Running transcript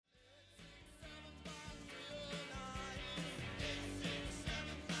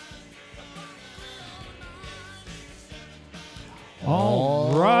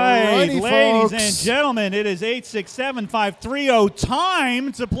All right, Alrighty, ladies folks. and gentlemen, it is 867-530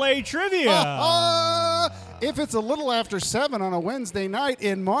 time to play trivia. If it's a little after 7 on a Wednesday night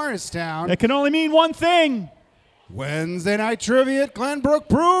in Morristown, It can only mean one thing. Wednesday night trivia at Glenbrook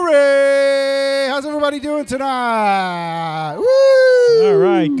Brewery. How's everybody doing tonight? Woo! All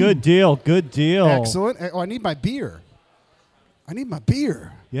right, good deal, good deal. Excellent. Oh, I need my beer.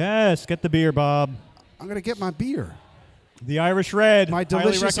 Yes, get the beer, Bob. I'm going to get my beer. The Irish Red. My highly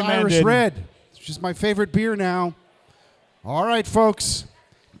delicious recommended. Irish Red. It's just my favorite beer now. All right, folks.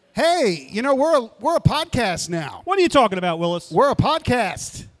 Hey, you know, we're a podcast now. What are you talking about, Willis? We're a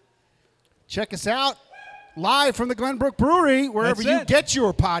podcast. Check us out live from the Glenbrook Brewery, wherever That's you it. get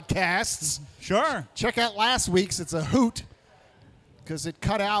your podcasts. Sure. Check out last week's. It's a hoot because it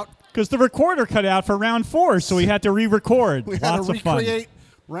cut out. Because the recorder cut out for round 4, so we had to re-record. We had Lots to of fun. recreate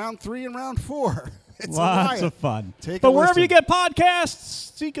round 3 and round 4. It's a Lots riot. of fun. Take but a wherever listen. you get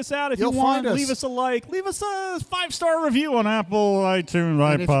podcasts, seek us out if You'll you want. find us. Leave us a like. Leave us a 5-star review on Apple, iTunes,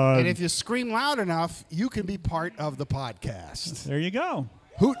 And iPod. and if you scream loud enough, you can be part of the podcast. There you go.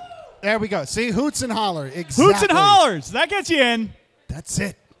 Hoot. There we go. See, hoots and holler. Exactly. Hoots and hollers. That gets you in. That's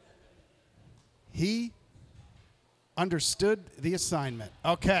it. He understood the assignment.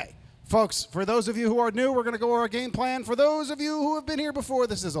 Okay. Folks, for those of you who are new, we're going to go over our game plan. For those of you who have been here before,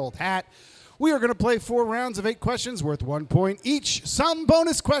 this is Old Hat. We are going to play 4 rounds of 8 questions worth 1 point each. Some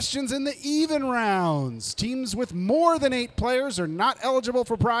bonus questions in the even rounds. Teams with more than 8 players are not eligible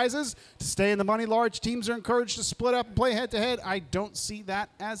for prizes. To stay in the money, large teams are encouraged to split up and play head-to-head. I don't see that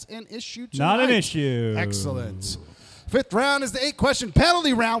as an issue tonight. Not an issue. Excellent. 5th round is the 8-question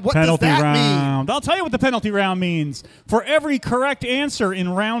penalty round. What Penalty does that mean? round. I'll tell you what the penalty round means. For every correct answer in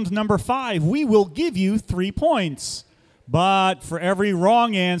round number 5, we will give you 3 points. But for every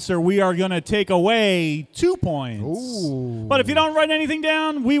wrong answer, we are going to take away 2 points. Ooh. But if you don't write anything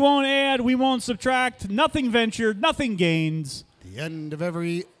down, we won't add, we won't subtract, nothing ventured, nothing gains. The end of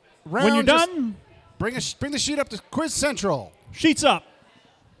every round. When you're just done, bring the sheet up to Quiz Central. sheets up.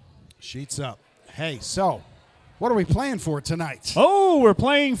 Sheets up. Hey, so what are we playing for tonight? Oh, we're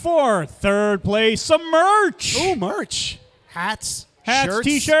playing for 3rd place, some merch. Ooh, merch. Hats, shirts.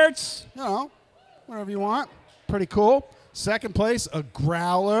 T-shirts. You know, whatever you want. Pretty cool. 2nd place, a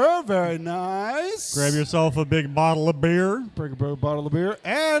growler. Very nice. Grab yourself a big bottle of beer. Bring a bottle of beer.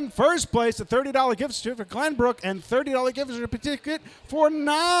 And 1st place, a $30 gift certificate for Glenbrook and $30 gift certificate for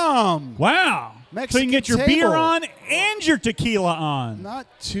Nam. Wow. So you Mexican can get your table. beer on and your tequila on. Not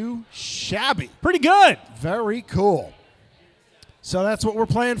too shabby. Pretty good. Very cool. So that's what we're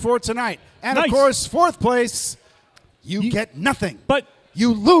playing for tonight. And, Nice. of course, 4th place, you get nothing. But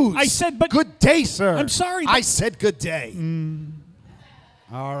You lose. I said, but- good day, sir. I'm sorry, I but- said good day.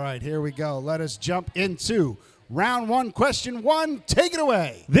 All right, here we go. Let us jump into round 1, question 1. Take it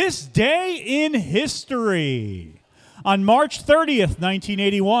away. this day in history. On March 30th,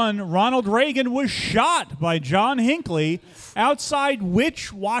 1981, Ronald Reagan was shot by John Hinckley outside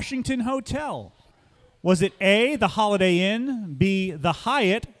which Washington hotel? Was it A, the Holiday Inn, B, the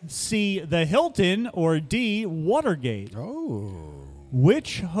Hyatt, C, the Hilton, or D, Watergate? Oh.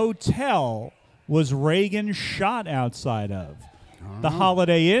 Which hotel was Reagan shot outside of? The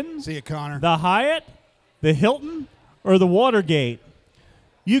Holiday Inn, See you, Connor. the Hyatt, the Hilton, or the Watergate?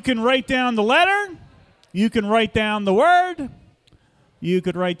 You can write down the letter. You can write down the word. You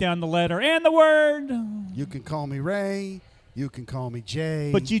could write down the letter and the word. You can call me Ray. You can call me Jay.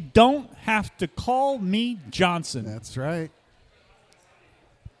 But you don't have to call me Johnson. That's right.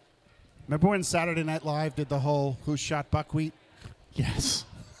 Remember when Saturday Night Live did the whole Who Shot Buckwheat? Yes.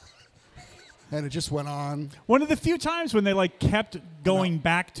 And it just went on. One of the few times when they kept going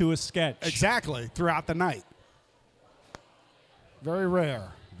back to a sketch. Exactly. Throughout the night. Very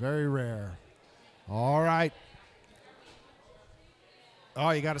rare. Very rare. All right. Oh,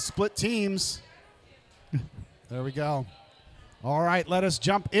 you got to split teams. There we go. All right, let us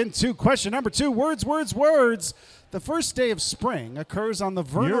jump into question number 2. Words, words, words. The first day of spring occurs on the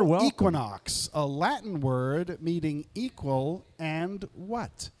You're vernal welcome. equinox, a Latin word meaning equal and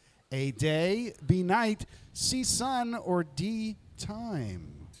what? A day, B night, C sun, or D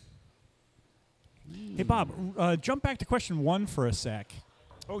time? Hey, Bob, jump back to question 1 for a sec.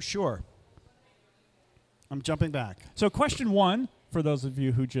 Oh, sure. I'm jumping back. So question 1, for those of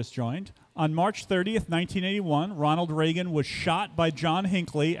you who just joined, on March 30th, 1981, Ronald Reagan was shot by John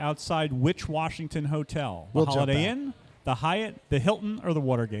Hinckley outside which Washington hotel? The We'll jump Holiday back. Inn, the Hyatt, the Hilton, or the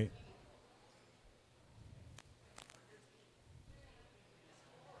Watergate?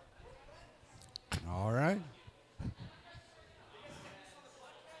 All right.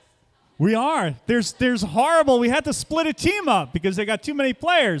 We are. There's horrible. We had to split a team up because they got too many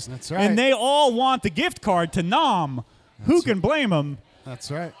players. That's right. And they all want the gift card to Nam. Who can blame them?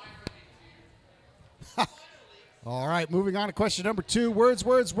 That's right. All right, moving on to question number 2. Words,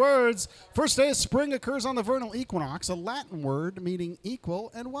 words, words. First day of spring occurs on the vernal equinox, a Latin word meaning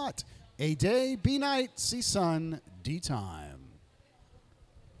equal and what? A day, B night, C sun, D time.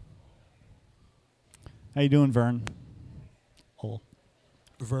 How you doing, Vern? Oh.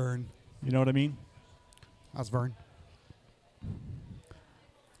 Vern. You know what I mean? How's Vern?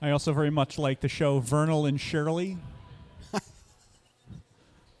 I also very much like the show Vernal and Shirley.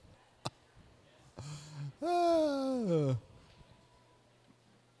 And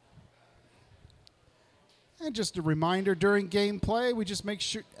just a reminder, during gameplay, we just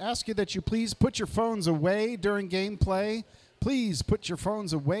ask you that you please put your phones away during gameplay. Please put your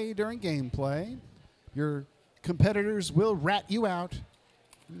phones away during gameplay. Your competitors will rat you out.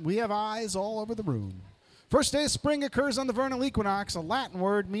 We have eyes all over the room. First day of spring occurs on the vernal equinox, a Latin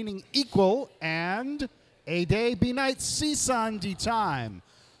word meaning equal, and A day, B night, C sun, D time.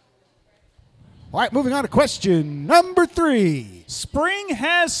 All right, moving on to question number 3. Spring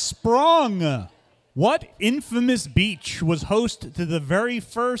has sprung. What infamous beach was host to the very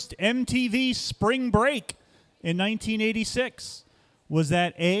first MTV Spring Break in 1986? Was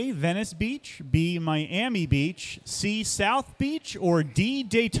that A, Venice Beach, B, Miami Beach, C, South Beach, or D,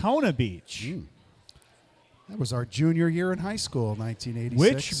 Daytona Beach? That was our junior year in high school, 1986.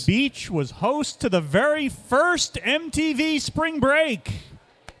 Which beach was host to the very first MTV Spring Break?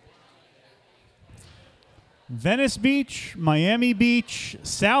 Venice Beach, Miami Beach,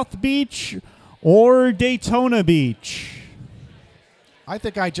 South Beach, or Daytona Beach? I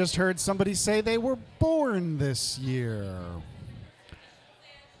think I just heard somebody say they were born this year.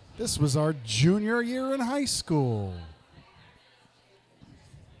 This was our junior year in high school.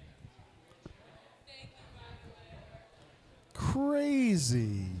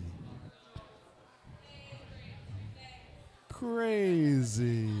 Crazy.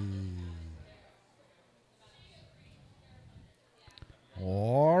 Crazy.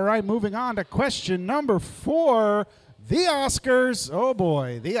 All right, moving on to question number 4. The Oscars. Oh,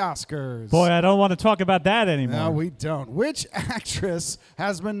 boy, the Oscars. Boy, I don't want to talk about that anymore. No, we don't. Which actress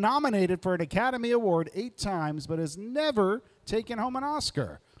has been nominated for an Academy Award 8 times but has never taken home an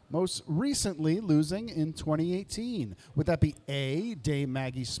Oscar? Most recently losing in 2018. Would that be A, Dame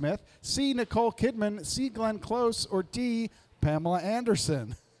Maggie Smith, C, Nicole Kidman, C, Glenn Close, or D, Pamela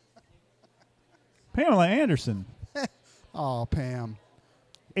Anderson? Pamela Anderson. Oh, Pam.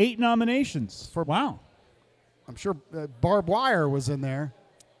 8 nominations. Wow. I'm sure Barb Wire was in there.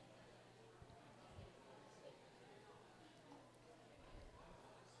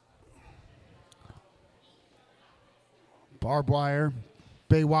 Barb Wire,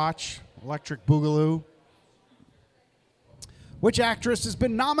 Baywatch, Electric Boogaloo. Which actress has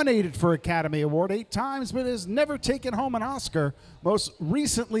been nominated for Academy Award 8 times but has never taken home an Oscar, most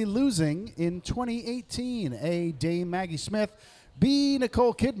recently losing in 2018? A, Dame Maggie Smith, B,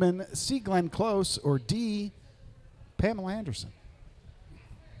 Nicole Kidman, C, Glenn Close, or D, Pamela Anderson?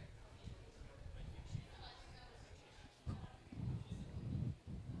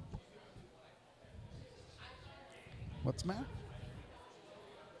 What's the matter?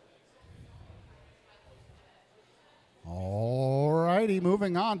 All righty,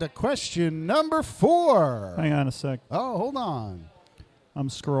 moving on to question number 4. Hang on a sec. Oh, hold on. I'm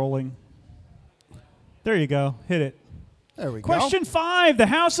scrolling. There you go. Hit it. There we go. Question 5, The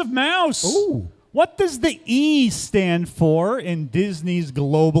House of Mouse. Ooh. What does the E stand for in Disney's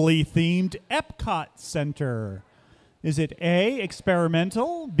globally themed Epcot Center? Is it A,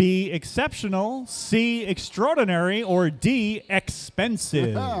 experimental, B, exceptional, C, extraordinary, or D,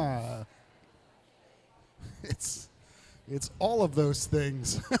 expensive? It's all of those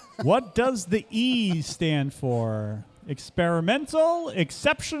things. What does the E stand for? Experimental,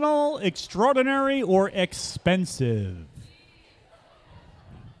 exceptional, extraordinary, or expensive?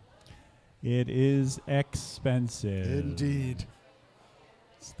 It is expensive. Indeed.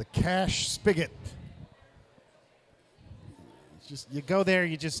 It's the cash spigot. It's just you go there,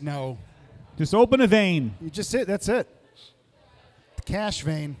 you just know. Just open a vein. You just hit, that's it. The cash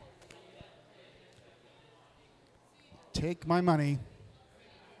vein. Take my money.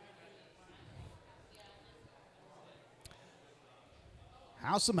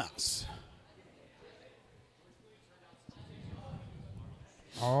 House of Mouse.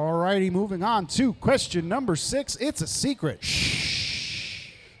 All righty, moving on to question number 6. It's a secret. Shh.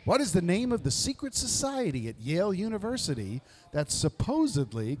 What is the name of the secret society at Yale University that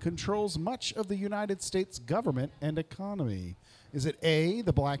supposedly controls much of the United States government and economy? Is it A,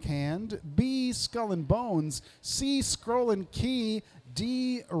 the Black Hand, B, Skull and Bones, C, Scroll and Key,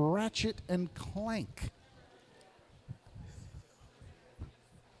 D, Ratchet and Clank?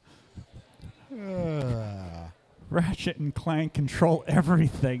 Ratchet and Clank control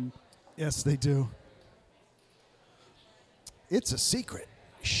everything. Yes, they do. It's a secret.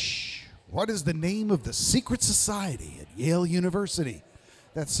 Shh. What is the name of the secret society at Yale University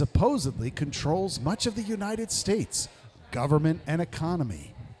that supposedly controls much of the United States government and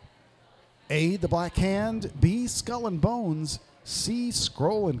economy? A, the Black Hand, B, Skull and Bones, C,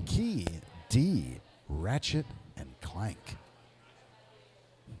 Scroll and Key, D, Ratchet and Clank.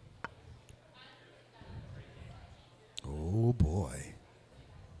 Oh boy.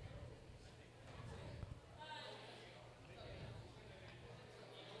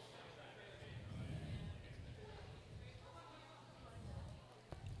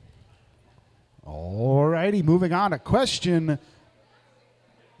 All righty, moving on to question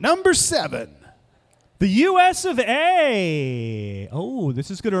number 7. The U.S. of A. Oh, this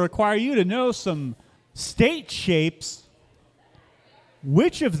is going to require you to know some state shapes.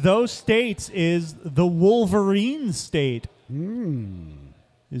 Which of those states is the Wolverine state?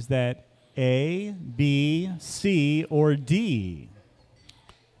 Is that A, B, C, or D?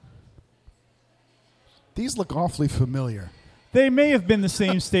 These look awfully familiar. They may have been the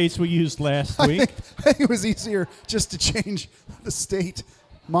same states we used last week. I think it was easier just to change the state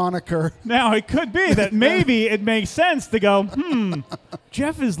moniker. Now, it could be that maybe it makes sense to go,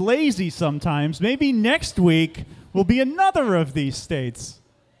 Jeff is lazy sometimes. Maybe next week will be another of these states.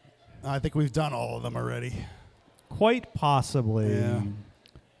 I think we've done all of them already. Quite possibly. Yeah.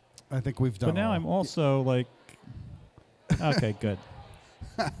 I think we've done But now all. I'm also like, okay, good.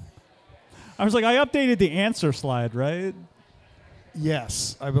 I was like, I updated the answer slide, right?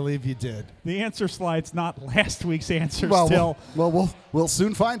 Yes, I believe you did. The answer slide's not last week's answer Well, still. we'll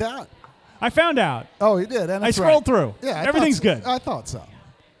soon find out. I found out. Oh, you did. And I that's scrolled right. through. Yeah, Everything's good. I thought so.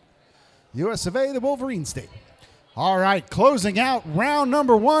 U.S. of A, the Wolverine state. All right, closing out round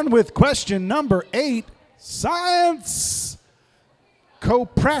number 1 with question number 8. Science.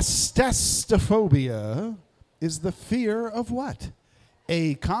 Coprestestophobia is the fear of what?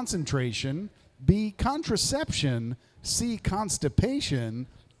 A, concentration, B, contraception, C, constipation,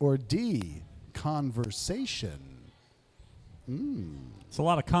 or D, conversation? It's a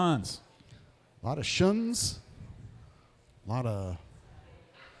lot of cons. A lot of shuns. A lot of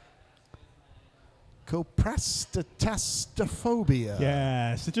coprestestophobia.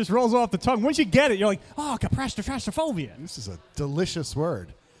 Yes, it just rolls off the tongue. Once you get it, you're like, oh, coprestestophobia. This is a delicious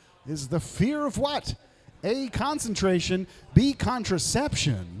word. Is the fear of what? A, concentration, B,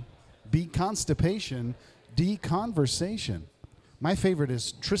 contraception, B, constipation, D, conversation. My favorite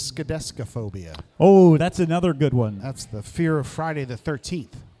is triskaidekaphobia. Oh, that's another good one. That's the fear of Friday the 13th.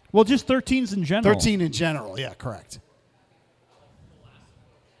 Well, just 13s in general. 13 in general, yeah, correct.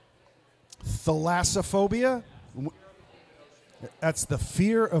 Thalassophobia? That's the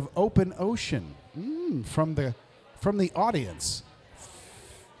fear of open ocean. From the audience.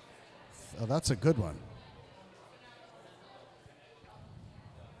 Oh, that's a good one.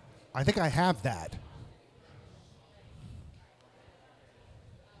 I think I have that.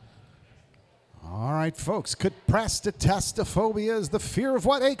 All right, folks. Coprestestophobia is the fear of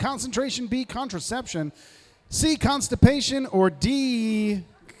what? A, concentration, B, contraception, C, constipation, or D,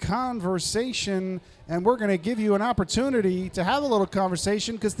 conversation. And we're going to give you an opportunity to have a little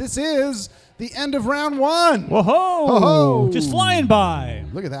conversation because this is the end of round 1. Whoa! Ho-ho. Just flying by.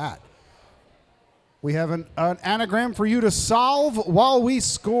 Look at that. We have an anagram for you to solve while we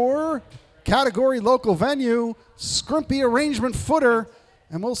score. Category local venue, scrimpy arrangement footer,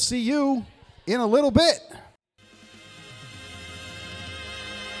 and we'll see you in a little bit.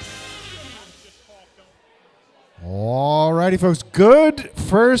 All righty, folks. Good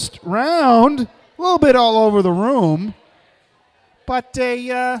first round. A little bit all over the room, but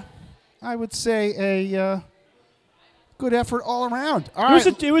I would say a good effort all around. All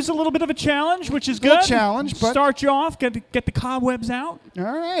right. It was a little bit of a challenge, which is Little good. challenge, but- Start you off, get the cobwebs out. All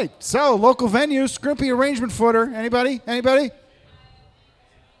right. So, local venue, scrimpy arrangement footer. Anybody? Anybody?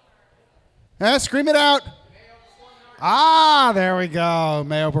 Scream it out. Ah, there we go.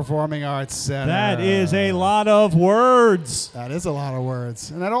 Mayo Performing Arts Center. That is a lot of words. That is a lot of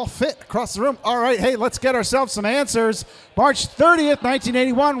words. And that all fit across the room. All right. Hey, let's get ourselves some answers. March 30th,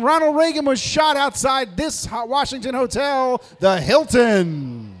 1981, Ronald Reagan was shot outside this Washington hotel, the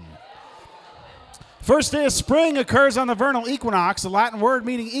Hilton. First day of spring occurs on the vernal equinox, a Latin word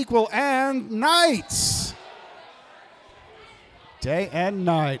meaning equal and night. Day and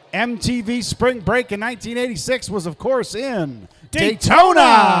night. MTV Spring Break in 1986 was, of course, in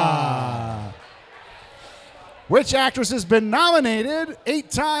Daytona. Which actress has been nominated 8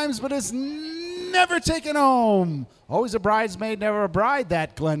 times but has never taken home? Always a bridesmaid, never a bride,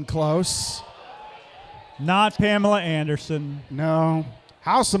 that Glenn Close. Not Pamela Anderson. No.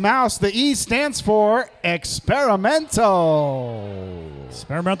 House of Mouse, the E stands for experimental.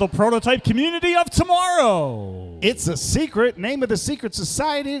 Experimental Prototype Community of Tomorrow. It's a secret. Name of the secret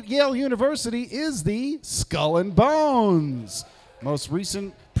society at Yale University is the Skull and Bones. Most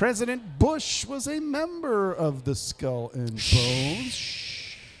recent President Bush was a member of the Skull and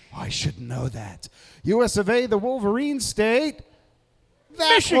Bones. I should know that. US of A, the Wolverine State.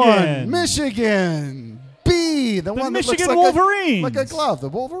 That Michigan. one. Michigan. B, the one that Michigan looks Wolverines. like a glove. The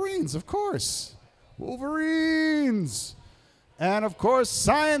Wolverines, of course. Wolverines. And, of course,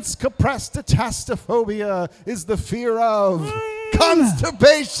 science caprastatastophobia is the fear of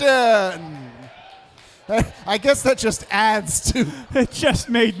constipation. I guess that just adds to... It just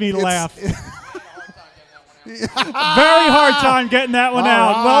made me laugh. Very hard time getting that one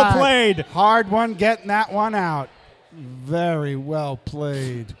out. All Well right. played. Hard one getting that one out. Very well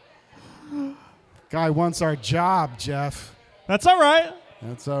played. Guy wants our job, Jeff. That's all right.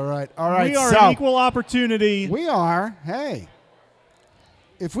 That's all right. All right, We are so an equal opportunity. we are, hey,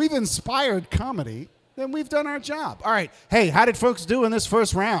 if we've inspired comedy, then we've done our job. All right. Hey, how did folks do in this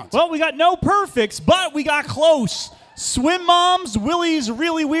first round? Well, we got no perfects, but we got close. Swim Moms, Willie's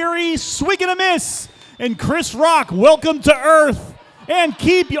Really Weary, Swig and a Miss, and Chris Rock, Welcome to Earth. And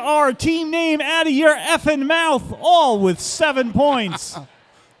keep our team name out of your effing mouth, all with 7 points.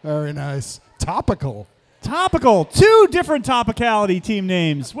 Very nice. Topical. Topical. 2 different topicality team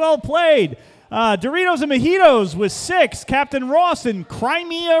names. Well played. Doritos and Mojitos with 6. Captain Ross and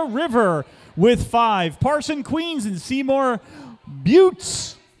Crimea River with 5. Parson Queens and Seymour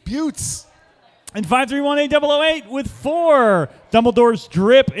Buttes. Buttes. And 5318008 with 4. Dumbledore's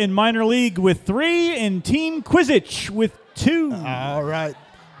Drip in Minor League with 3. And Team Quizich with 2. All right.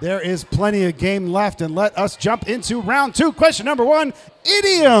 There is plenty of game left, and let us jump into round 2. Question number 1,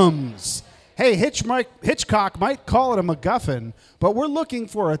 idioms. Hey, Hitchcock might call it a MacGuffin, but we're looking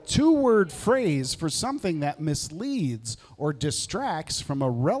for a 2-word phrase for something that misleads or distracts from a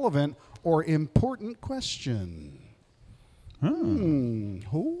relevant or important question. Ooh.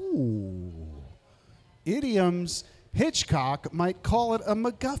 Idioms. Hitchcock might call it a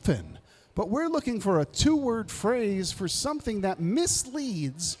MacGuffin, but we're looking for a 2-word phrase for something that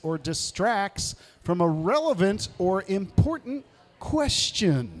misleads or distracts from a relevant or important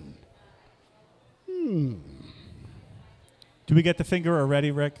question. Do we get the finger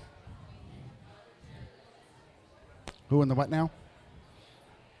already, Rick? Who in the what now?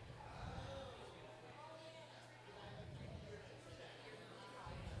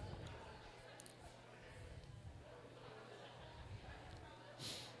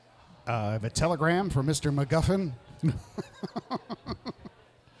 I have a telegram for Mr. MacGuffin.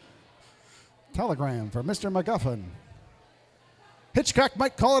 Telegram for Mr. MacGuffin. Hitchcock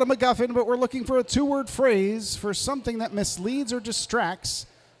might call it a MacGuffin, but we're looking for a 2-word phrase for something that misleads or distracts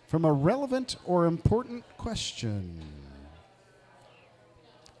from a relevant or important question.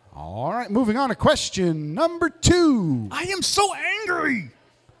 All right, moving on to question number 2. I am so angry.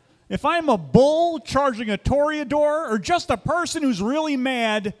 If I'm a bull charging a toreador or just a person who's really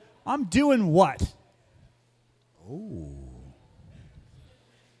mad, I'm doing what?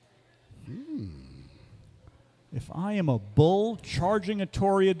 If I am a bull charging a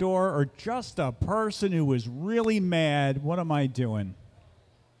toreador or just a person who is really mad, what am I doing?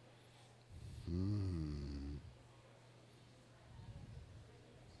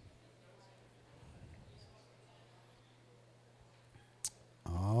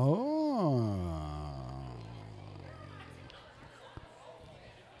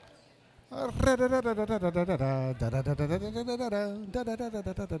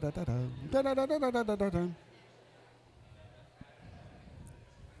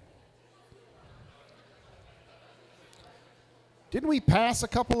 Didn't we pass a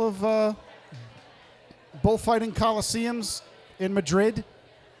couple of bullfighting coliseums in Madrid?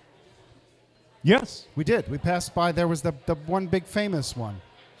 Yes. We did. We passed by. There was the one big famous one.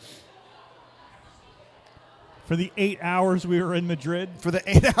 For the 8 hours we were in Madrid. For the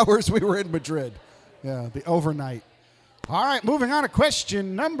 8 hours we were in Madrid. Yeah, the overnight. All right, moving on to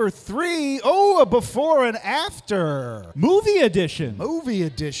question number 3. Oh, a before and after. Movie edition. Movie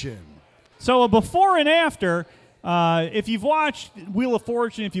edition. So a before and after, if you've watched Wheel of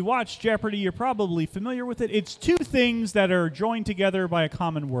Fortune, if you watched Jeopardy, you're probably familiar with it. It's 2 things that are joined together by a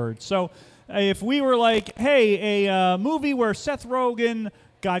common word. So if we were like, hey, a movie where Seth Rogen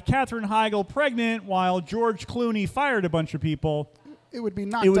got Katherine Heigl pregnant while George Clooney fired a bunch of people, It would be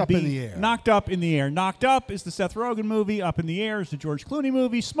knocked it would up be in the air. knocked up in the air. Knocked Up is the Seth Rogen movie. Up in the Air is the George Clooney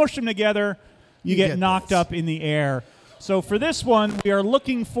movie. Smush them together, you get knocked this. up in the air. So for this one, we are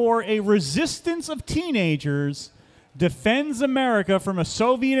looking for a resistance of teenagers defends America from a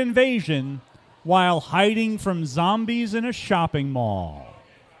Soviet invasion while hiding from zombies in a shopping mall.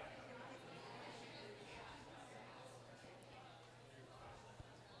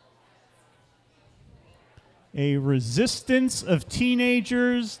 A resistance of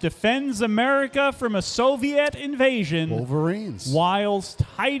teenagers defends America from a Soviet invasion Wolverines. whilst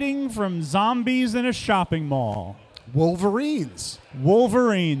hiding from zombies in a shopping mall. Wolverines.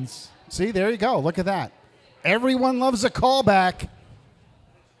 Wolverines. See, there you go. Look at that. Everyone loves a callback.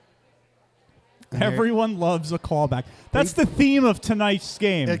 Everyone loves a callback. That's the theme of tonight's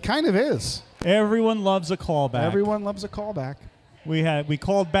game. It kind of is. Everyone loves a callback. Everyone loves a callback. We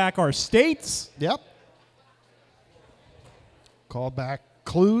called back our states. Yep. Callback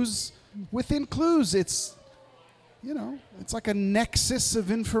clues within clues. It's, it's like a nexus of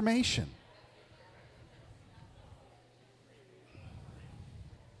information.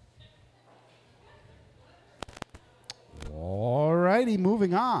 All righty,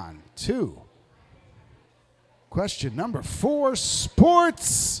 moving on to question number 4,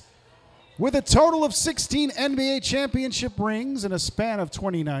 sports. With a total of 16 NBA championship rings in a span of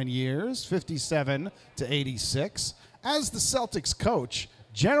 29 years, 57 to 86, as the Celtics coach,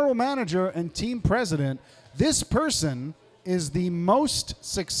 general manager, and team president, this person is the most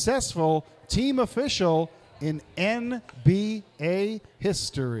successful team official in NBA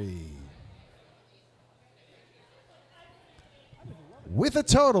history. With a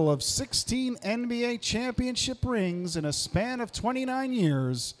total of 16 NBA championship rings in a span of 29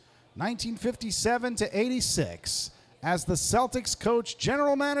 years, 1957 to 86, as the Celtics coach,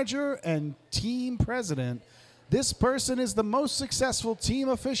 general manager, and team president, this person is the most successful team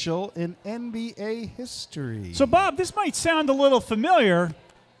official in NBA history. So, Bob, this might sound a little familiar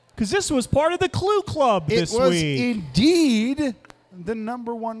because this was part of the Clue Club this week. It was indeed the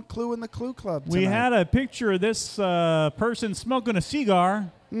number one clue in the Clue Club tonight. We had a picture of this person smoking a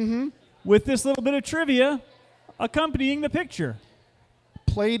cigar with this little bit of trivia accompanying the picture.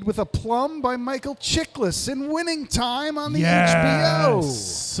 Played with a Plum by Michael Chiklis in Winning Time on the Yes. HBO.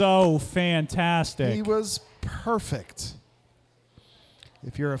 So fantastic. He was perfect.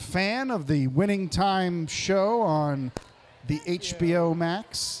 If you're a fan of the Winning Time show on the HBO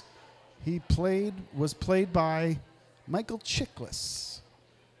Max, he was played by Michael Chiklis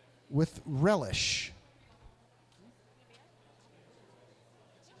with relish.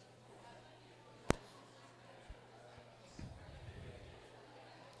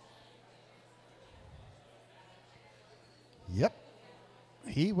 Yep.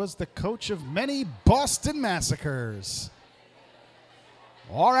 He was the coach of many Boston massacres.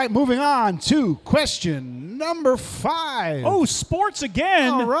 All right, moving on to question number 5. Oh, sports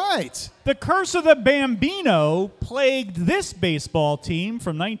again. All right. The curse of the Bambino plagued this baseball team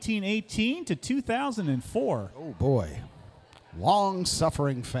from 1918 to 2004. Oh, boy.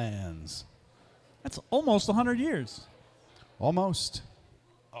 Long-suffering fans. That's almost 100 years. Almost.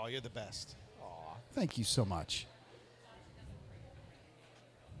 Oh, you're the best. Aw, thank you so much.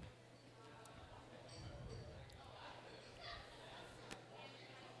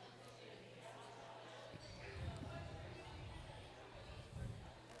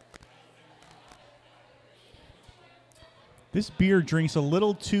 This beer drinks a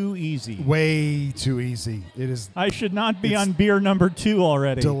little too easy. Way too easy. It is I should not be on beer number 2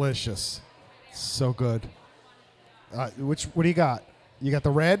 already. delicious. So good. What do you got? You got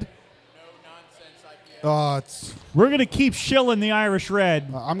the red? No nonsense. We're going to keep shilling the Irish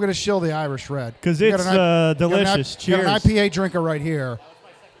Red I'm going to shill the Irish red. because You got it's an delicious. You got Cheers. an IPA drinker right here.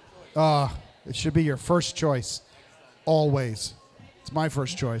 It should be your first choice. Always. It's my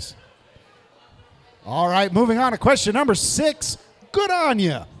first choice. All right, moving on to question number 6. Good on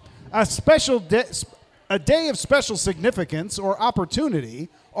you. A day of special significance or opportunity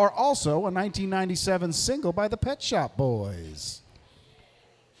are also a 1997 single by the Pet Shop Boys.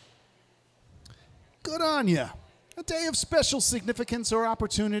 Good on you. A day of special significance or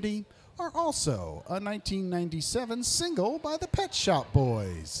opportunity are also a 1997 single by the Pet Shop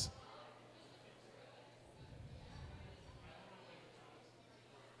Boys.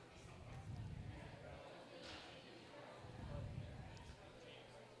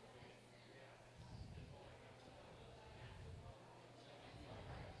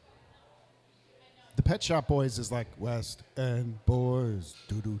 The Pet Shop Boys is like West End Boys.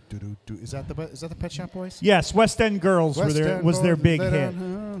 Do. Is that the Pet Shop Boys? Yes, West End Girls West End was their Boys, big hit.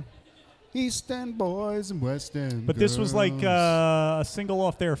 East End Boys and West End But this was like a single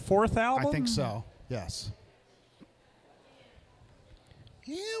off their fourth album? I think so, yes.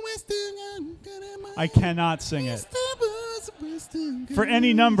 I cannot sing it. For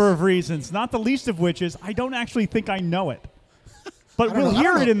any number of reasons, not the least of which is I don't actually think I know it. But we'll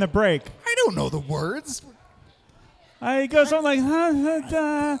hear it in the break. I don't know the words. It goes on like,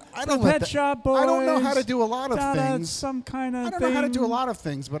 Pet Shop Boys. I don't know how to do a lot of things. Some kind of I don't know how to do a lot of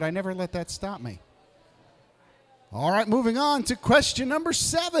things, but I never let that stop me. All right, moving on to question number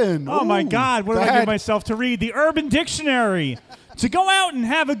 7. Oh, my God. What did I give myself to read? The Urban Dictionary. To go out and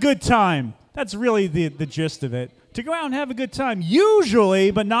have a good time. That's really the gist of it. To go out and have a good time,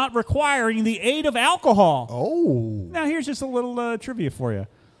 usually, but not requiring the aid of alcohol. Oh. Now, here's just a little trivia for you.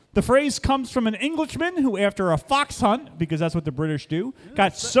 The phrase comes from an Englishman who, after a fox hunt, because that's what the British do,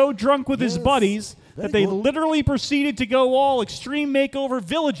 got so drunk with his buddies that they literally proceeded to go all Extreme Makeover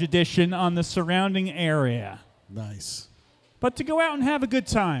Village Edition on the surrounding area. Nice. But to go out and have a good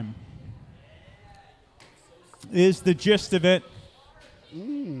time is the gist of it.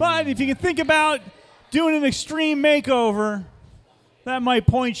 But if you can think about doing an extreme makeover, that might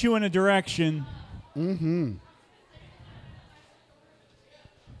point you in a direction. Mm-hmm.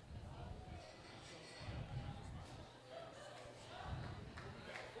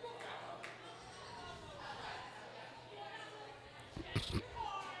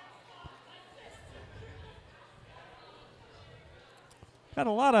 Got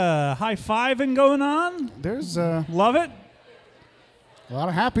a lot of high-fiving going on. There's Love it. a lot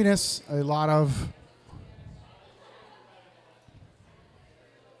of happiness, a lot of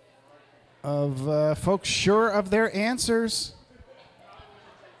folks sure of their answers.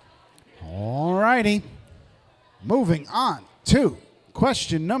 All righty. Moving on to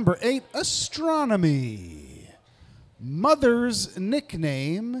question number 8, astronomy. Mother's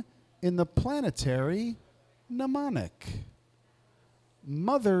nickname in the planetary mnemonic.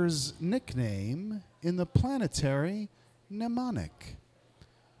 Mother's nickname in the planetary mnemonic.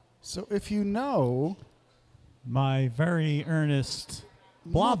 So if you know... My very earnest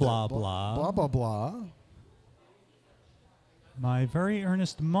blah, blah, blah. Blah, blah, blah. My very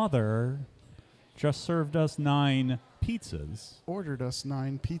earnest mother just served us 9 pizzas. Ordered us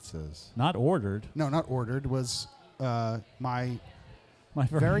 9 pizzas. Not ordered. No, not ordered. Was my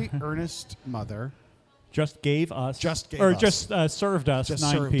very earnest mother... Just gave us. Just served us Just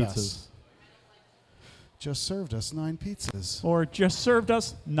 9 served pizzas. us. Just served us 9 pizzas. Or just served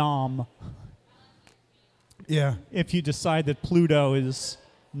us nom. Yeah. If you decide that Pluto is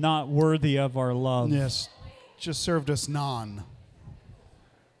not worthy of our love. Yes. Just served us non.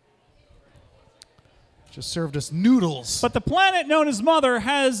 Just served us noodles. But the planet known as Mother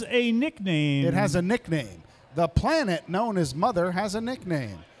has a nickname. It has a nickname. The planet known as Mother has a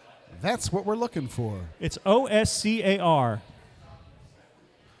nickname. That's what we're looking for. It's OSCAR.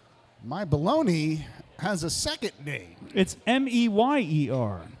 My baloney has a second name. It's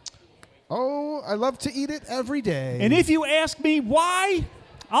MEYER. Oh, I love to eat it every day. And if you ask me why,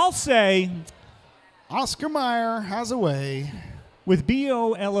 I'll say Oscar Mayer has a way. with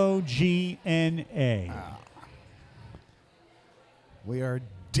BOLOGNA. We are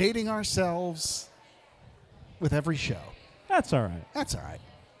dating ourselves with every show. That's all right. That's all right.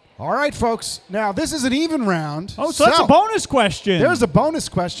 All right, folks. Now, this is an even round. Oh, so that's a bonus question. There's a bonus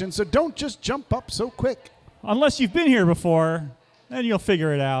question, so don't just jump up so quick. Unless you've been here before, then you'll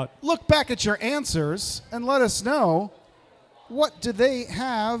figure it out. Look back at your answers and let us know, what do they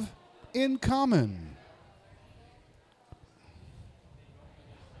have in common?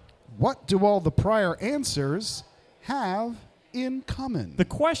 What do all the prior answers have in common? The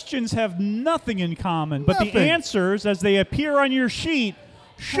questions have nothing in common, but the Nothing. answers, as they appear on your sheet,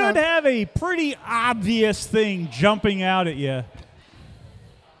 should have a pretty obvious thing jumping out at you.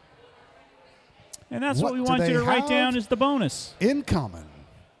 And that's what we What do want you they to write have? down as the bonus. In common.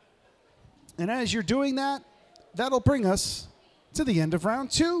 And as you're doing that, that'll bring us to the end of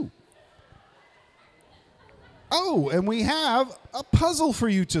round 2. Oh, and we have a puzzle for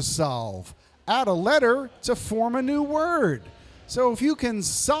you to solve. Add a letter to form a new word. So if you can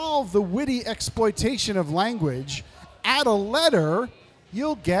solve the witty exploitation of language, add a letter,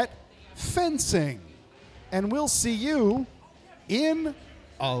 you'll get fencing. And we'll see you in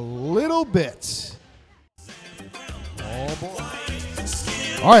a little bit. Oh, boy.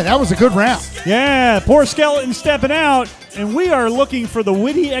 All right, that was a good round. Yeah, poor skeleton stepping out, and we are looking for the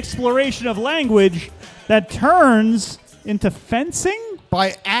witty exploration of language that turns into fencing?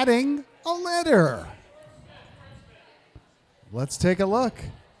 By adding a letter. Let's take a look.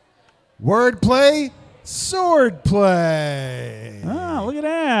 Wordplay, swordplay. Oh, look at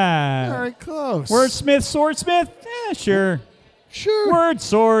that. Very close. Wordsmith, swordsmith? Sure. Sure. Word,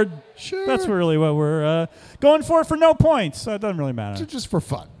 sword. Sure. That's really what we're going for no points, so it doesn't really matter. Just for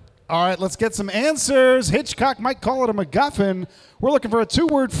fun. All right, let's get some answers. Hitchcock might call it a MacGuffin. We're looking for a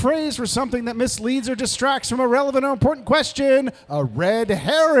two-word phrase for something that misleads or distracts from a relevant or important question. A red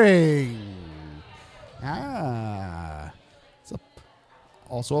herring. It's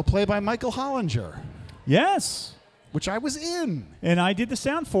also a play by Michael Hollinger, Yes. which I was in. And I did the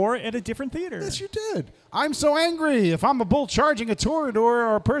sound for it at a different theater. Yes, you did. I'm so angry. If I'm a bull charging a toreador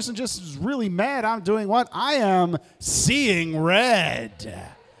or a person just is really mad, I'm doing what? I am seeing red.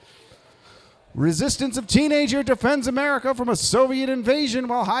 Resistance of teenager defends America from a Soviet invasion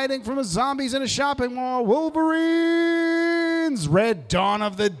while hiding from zombies in a shopping mall. Wolverines. Red Dawn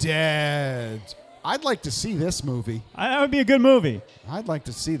of the Dead. I'd like to see this movie. That would be a good movie. I'd like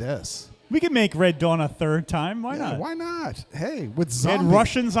to see this. We could make Red Dawn a third time. Why not? Why not? Hey, with And zombies.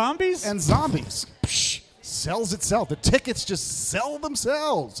 Russian zombies? And zombies. Psh, sells itself. The tickets just sell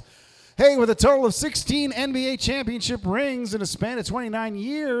themselves. Hey, with a total of 16 NBA championship rings in a span of 29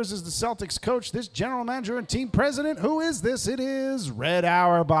 years as the Celtics coach, this general manager and team president, who is this? It is Red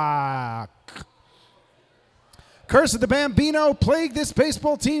Auerbach. Curse of the Bambino plagued this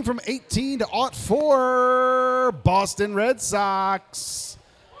baseball team from 18 to 04. Boston Red Sox.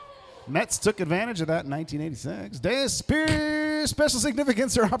 Mets took advantage of that in 1986. Day of special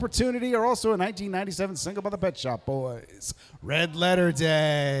significance or opportunity are also a 1997 single by the Pet Shop Boys. Red Letter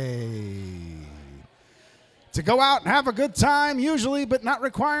Day. To go out and have a good time, usually, but not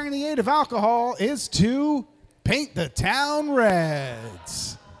requiring the aid of alcohol, is to paint the town red.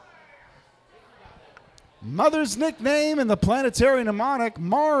 Mother's nickname in the planetary mnemonic,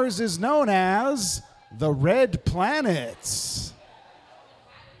 Mars is known as the Red Planet.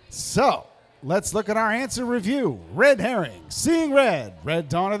 So, let's look at our answer review. Red herring, seeing red, Red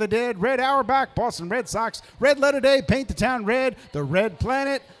Dawn of the Dead, Red Auerbach, Boston Red Sox, Red Letter Day, paint the town red, the Red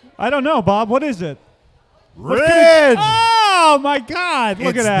Planet. I don't know, Bob. What is it? Red! Oh, my God.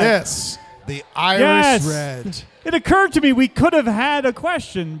 Look It's at that. this, the Irish Yes. red. It occurred to me we could have had a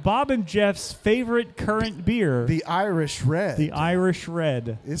question. Bob and Jeff's favorite current beer. The Irish red. The Irish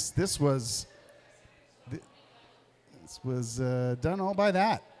Red. This was done all by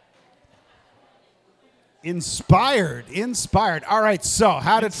that. Inspired. All right, so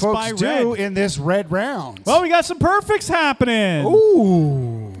how did folks do in this red round? Well, we got some perfects happening.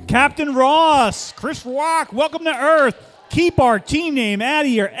 Ooh. Captain Ross, Chris Rock, welcome to Earth. Keep our team name out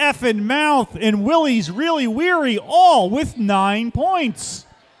of your effing mouth. And Willie's Really Weary, all with 9 points.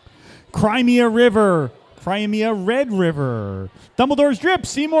 Crimea River, Crimea Red River. Dumbledore's Drip,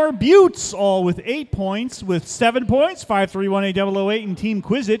 Seymour Buttes, all with 8 points. With 7 points, 5318008 and Team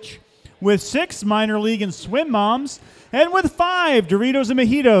Quizich. With 6, Minor League and Swim Moms. And with 5, Doritos and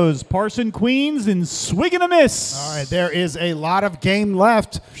Mojitos, Parson Queens, and Swig and a Miss. All right, there is a lot of game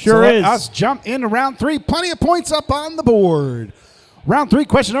left. Sure so is. Let us jump into round 3. Plenty of points up on the board. Round 3,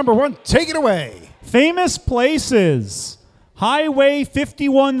 question number 1. Take it away. Famous places. Highway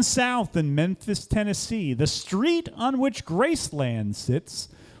 51 South in Memphis, Tennessee. The street on which Graceland sits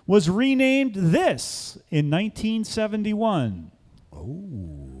was renamed this in 1971.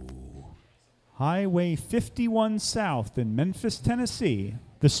 Highway 51 South in Memphis, Tennessee.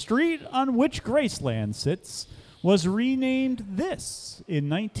 The street on which Graceland sits was renamed this in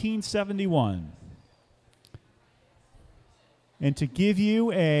 1971. And to give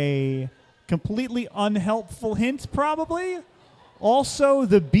you a completely unhelpful hint, probably, also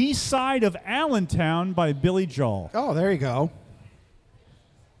the B-side of Allentown by Billy Joel. Oh, there you go.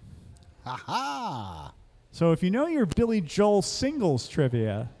 Ha-ha. So if you know your Billy Joel singles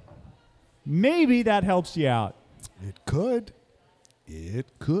trivia, maybe that helps you out. It could. It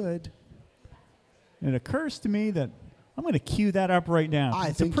could. And it occurs to me that I'm going to cue that up right now. I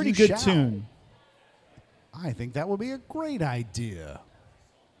It's think a pretty you good shall. tune. I think that would be a great idea.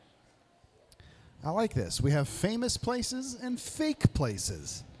 I like this. We have famous places and fake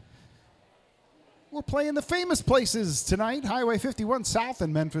places. We're playing the famous places tonight. Highway 51 South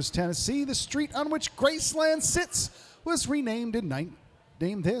in Memphis, Tennessee. The street on which Graceland sits was renamed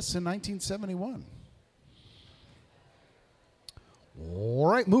named this in 1971. All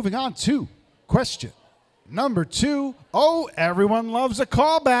right, moving on to question number 2. Oh, everyone loves a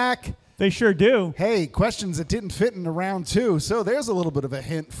callback. They sure do. Hey, questions that didn't fit into round 2, so there's a little bit of a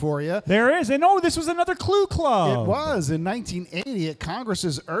hint for you. There is. And this was another Clue Club. It was. In 1980, at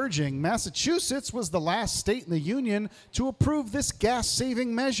Congress's urging, Massachusetts was the last state in the Union to approve this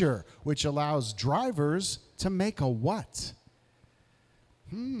gas-saving measure, which allows drivers to make a what?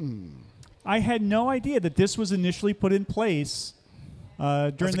 I had no idea that this was initially put in place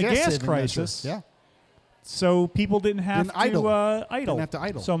during As a the gas gas-saving crisis. measure. Yeah. So people didn't have Didn't to idle. idle Didn't have to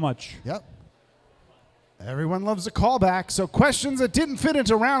idle. so much. Yep. Everyone loves a callback. So questions that didn't fit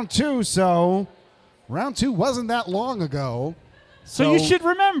into round 2. So round 2 wasn't that long ago. So you should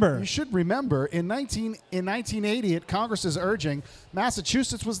remember. You should remember, in 1980, at Congress's urging,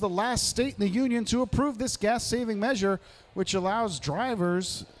 Massachusetts was the last state in the union to approve this gas-saving measure, which allows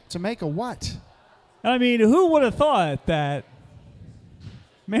drivers to make a what? I mean, who would have thought that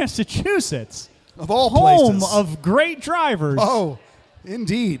Massachusetts, Of all home places. of great drivers, Oh,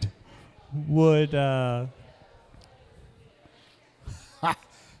 indeed. would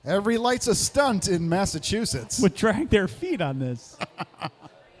Every light's a stunt in Massachusetts. would drag their feet on this?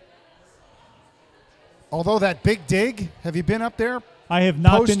 Although that Big Dig, have you been up there? I have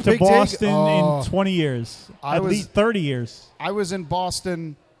not been to Post-Big Dig? Boston Oh. in 20 years. I At was- least 30 years. I was in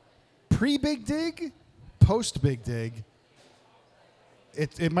Boston pre-Big Dig, post-Big Dig.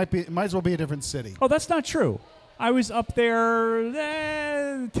 It might as well be a different city. Oh, that's not true. I was up there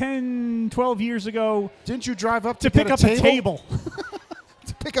 10, 12 years ago Didn't you drive up to get pick up a table.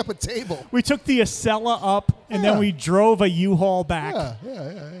 To pick up a table. We took the Acela up, and Yeah. then we drove a U-Haul back.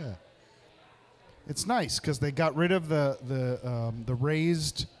 Yeah. It's nice because they got rid of the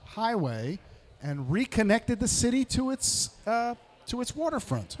raised highway and reconnected the city to its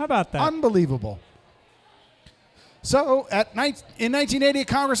waterfront. How about that? Unbelievable. So, in 1980,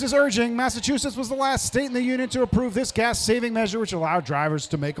 Congress is urging Massachusetts was the last state in the union to approve this gas-saving measure, which allowed drivers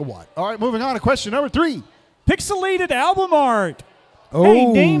to make a what? All right, moving on to question number 3. Pixelated album art. Oh. Hey,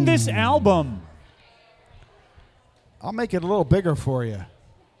 name this album. I'll make it a little bigger for you.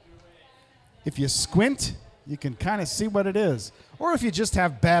 If you squint, you can kind of see what it is. Or if you just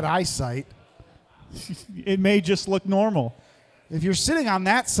have bad eyesight, It may just look normal. if you're sitting on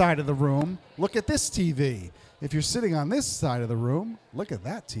that side of the room, look at this TV. If you're sitting on this side of the room, look at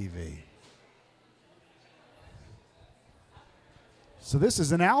that TV. So this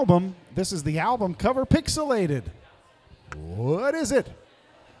is an album. This is the album cover pixelated. What is it?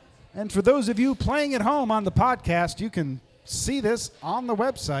 And for those of you playing at home on the podcast, you can see this on the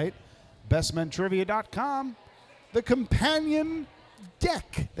website, bestmentrivia.com, the companion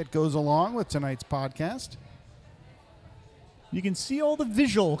deck that goes along with tonight's podcast. You can see all the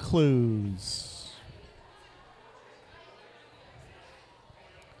visual clues.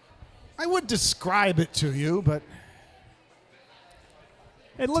 I would describe it to you, but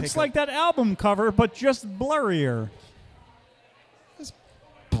It looks Take a- like that album cover, but just blurrier. it's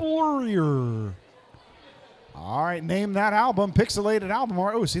blurrier. All right, name that album, pixelated album.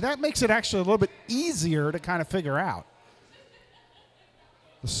 Oh, see, that makes it actually a little bit easier to kind of figure out.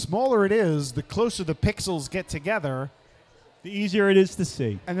 The smaller it is, the closer the pixels get together, The easier it is to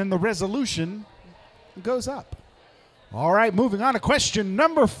see. and then the resolution goes up. All right, moving on to question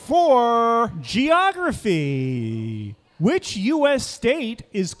number 4. Geography. Which U.S. state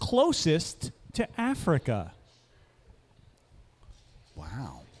is closest to Africa?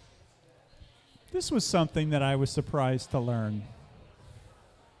 Wow. This was something that I was surprised to learn.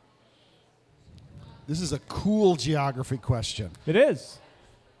 This is a cool geography question. It is.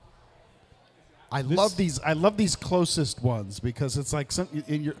 I love these closest ones because it's like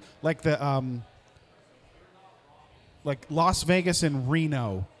like Las Vegas and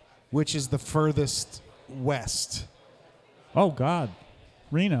Reno, which is the furthest west. Oh, God.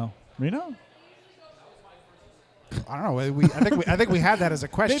 Reno. Reno? I don't know. I think we had that as a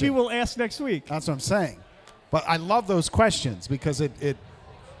question. Maybe we'll ask next week. That's what I'm saying. But I love those questions because it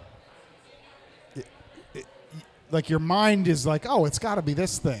like your mind is like, oh, it's got to be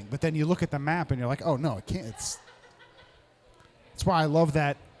this thing. But then you look at the map and you're like, oh no, it can't. That's why I love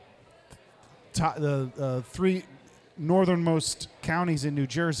that. The 3 northernmost counties in New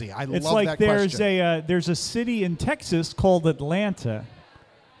Jersey. I It's love like that there's question. there's a city in Texas called Atlanta,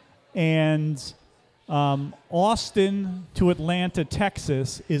 and Austin to Atlanta,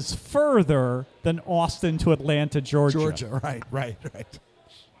 Texas, is further than Austin to Atlanta, Georgia, right.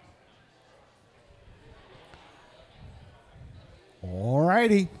 All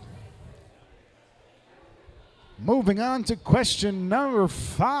righty. Moving on to question number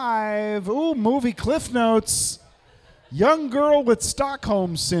 5. Ooh, movie cliff notes. Young girl with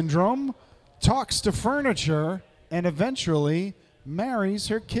Stockholm Syndrome talks to furniture and eventually marries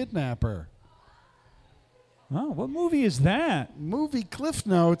her kidnapper. Oh, what movie is that? Movie cliff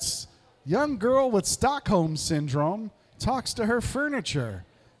notes. Young girl with Stockholm Syndrome talks to her furniture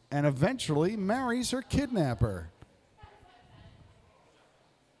and eventually marries her kidnapper.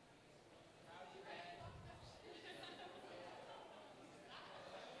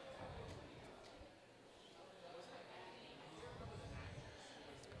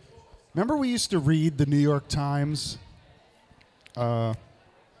 Remember we used to read the New York Times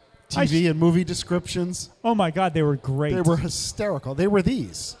TV and movie descriptions? Oh, my God, they were great. They were hysterical. They were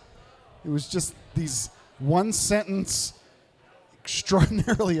these. It was just these one-sentence,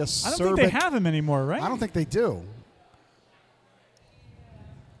 extraordinarily acerbic. I don't think they have them anymore, right? I don't think they do.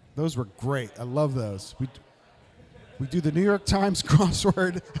 Those were great. I love those. We do the New York Times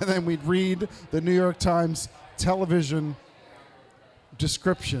crossword, and then we'd read the New York Times television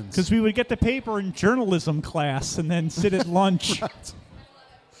descriptions. Because we would get the paper in journalism class and then sit at lunch. Right.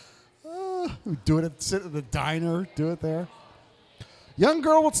 We'd do it sit at the diner, do it there. Young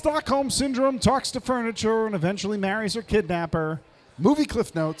girl with Stockholm Syndrome talks to furniture and eventually marries her kidnapper. Movie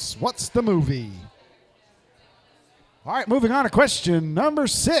Cliff Notes. What's the movie? All right, moving on to question number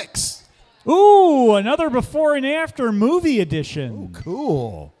 6. Ooh, another before and after movie edition. Oh,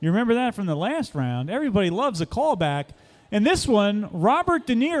 cool. You remember that from the last round? Everybody loves a callback. And this one, Robert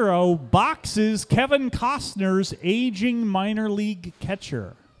De Niro boxes Kevin Costner's aging minor league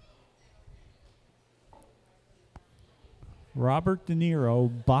catcher. Robert De Niro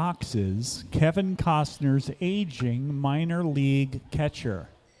boxes Kevin Costner's aging minor league catcher.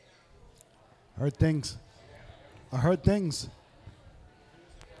 Heard things. I heard things.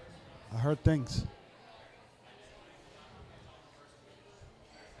 I heard things.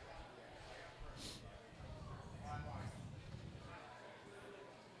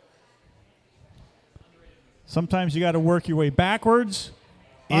 Sometimes you got to work your way backwards.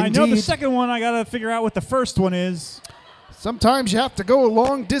 I know the Indeed. second one, I got to figure out what the first one is. Sometimes you have to go a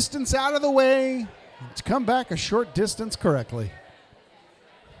long distance out of the way to come back a short distance correctly.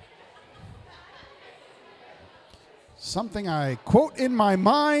 Something I quote in my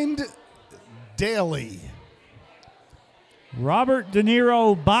mind daily. Robert De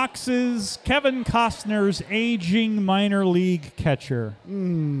Niro boxes Kevin Costner's aging minor league catcher.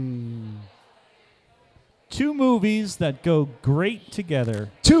 Two movies that go great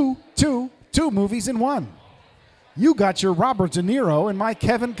together. Two movies in one. You got your Robert De Niro and my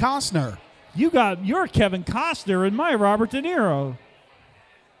Kevin Costner. You got your Kevin Costner and my Robert De Niro.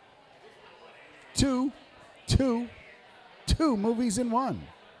 Two movies in one.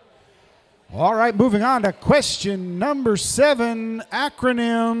 All right, moving on to question number 7,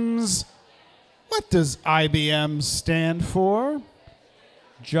 acronyms. What does IBM stand for?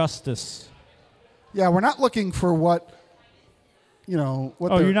 Justice. Yeah, we're not looking for what,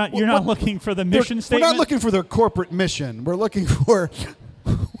 what Oh, their- you're not what- looking for the their- mission statement? We're not looking for their corporate mission. We're looking for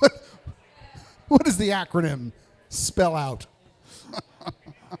what does the acronym spell out?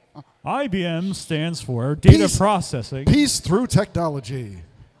 IBM stands for data Peace- processing. Peace through technology.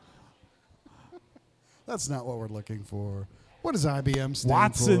 That's not what we're looking for. What does IBM stand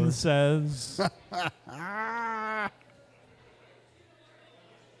Watson for? says.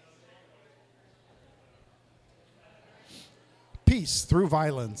 Peace through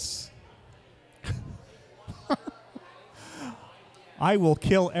violence. I will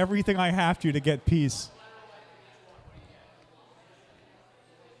kill everything I have to get peace.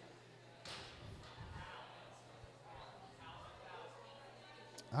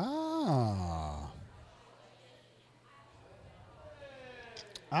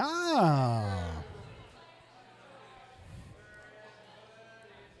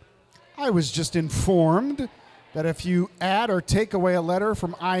 I was just informed that if you add or take away a letter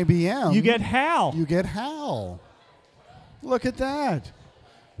from IBM, You get Hal. You get Hal. Look at that.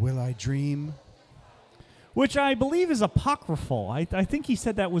 Will I dream? Which I believe is apocryphal. I think he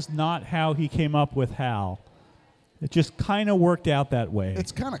said that was not how he came up with Hal. It just kind of worked out that way.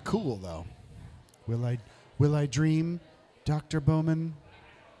 It's kind of cool, though. Will I dream, Dr. Bowman?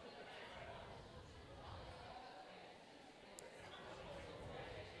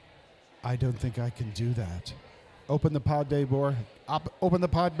 I don't think I can do that. Open the pod bay door. Open the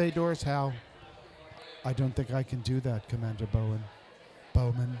pod bay doors, Hal. I don't think I can do that, Commander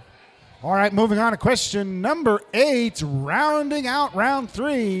Bowman. All right, moving on to question number 8, rounding out round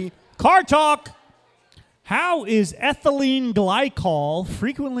 3. Car talk. How is ethylene glycol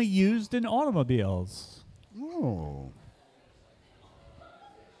frequently used in automobiles? Oh.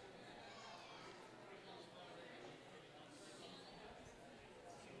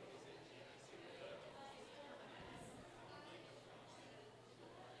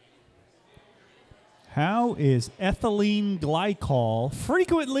 How is ethylene glycol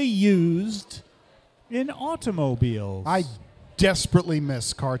frequently used in automobiles? I desperately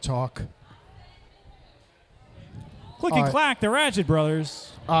miss car talk. Click and clack, the Ratchet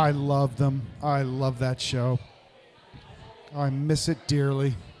Brothers. I love them. I love that show. I miss it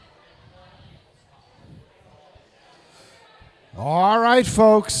dearly. All right,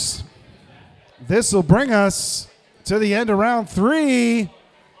 folks. this will bring us to the end of round 3.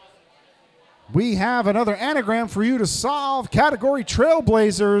 We have another anagram for you to solve. Category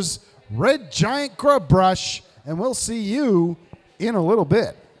Trailblazers, Red Giant Grub Brush, and we'll see you in a little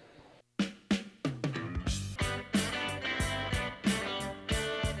bit.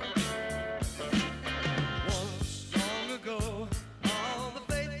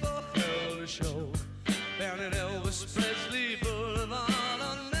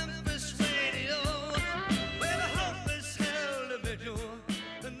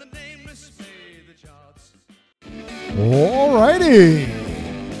 Alrighty.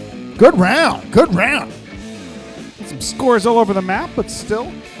 Good round. Good round. Some scores all over the map, but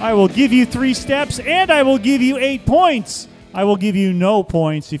still. I will give you 3 steps, and I will give you 8 points. I will give you no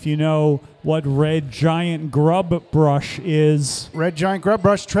points if you know what Red Giant Grub Brush is. Red Giant Grub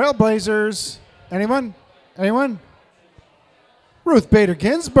Brush, Trailblazers. Anyone? Anyone? Ruth Bader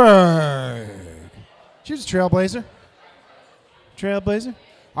Ginsburg. She was a Trailblazer. Trailblazer.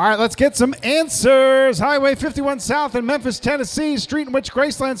 All right, let's get some answers. Highway 51 South in Memphis, Tennessee, street in which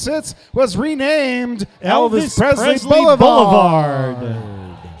Graceland sits, was renamed Elvis Presley Boulevard.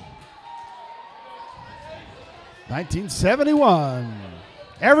 1971.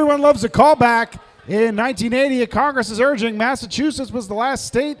 Everyone loves a callback. In 1980, a Congress is urging Massachusetts was the last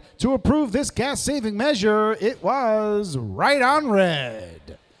state to approve this gas-saving measure. It was Right on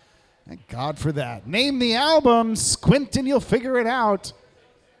Red. Thank God for that. Name the album. Squint and you'll figure it out.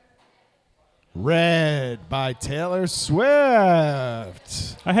 Red by Taylor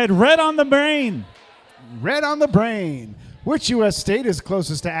Swift. I had red on the brain. Red on the brain. Which U.S. state is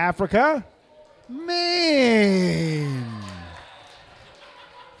closest to Africa? Maine.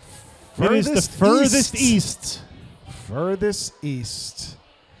 It is the furthest east. Furthest east.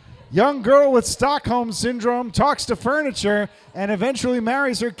 Young girl with Stockholm Syndrome talks to furniture and eventually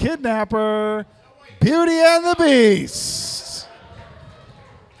marries her kidnapper. Beauty and the Beast.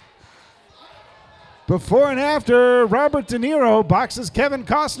 Before and after, Robert De Niro boxes Kevin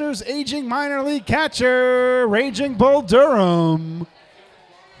Costner's aging minor league catcher, Raging Bull Durham.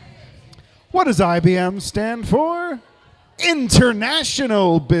 What does IBM stand for?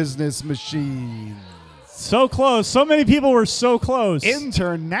 International Business Machines. So close. So many people were so close.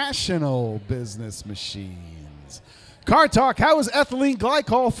 International Business Machines. Car Talk, how is ethylene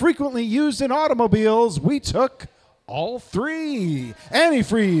glycol frequently used in automobiles? We took all 3.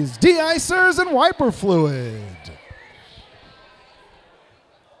 Antifreeze, de-icers, and wiper fluid.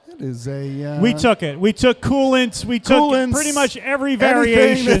 That is a... we took it. We took coolants. We took pretty much every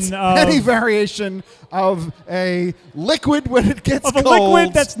variation of... Any variation of a liquid when it gets cold. Of a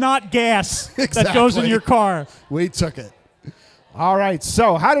liquid that's not gas Exactly. that goes in your car. We took it. All right,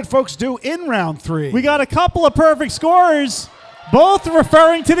 so how did folks do in round 3? We got a couple of perfect scores, both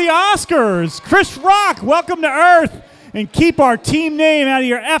referring to the Oscars. Chris Rock, Welcome to Earth, and Keep Our Team Name Out of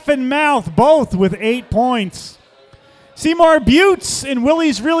Your Effing Mouth, both with 8 points. Seymour Butts and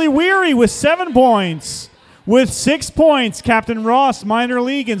Willie's Really Weary with 7 points. With 6 points, Captain Ross, Minor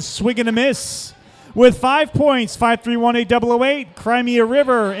League, and Swig and a Miss. With 5 points, 5318008, Crimea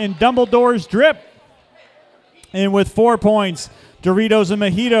River, and Dumbledore's Drip. And with 4 points, Doritos and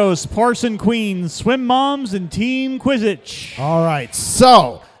Mojitos, Parson Queens, Swim Moms, and Team Quizich. All right,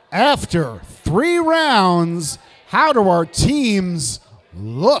 so after 3 rounds, how do our teams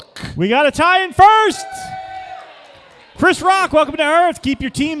look? We got a tie in first. Chris Rock, Welcome to Earth. Keep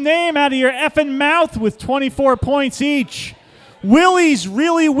your team name out of your effing mouth with 24 points each. Willie's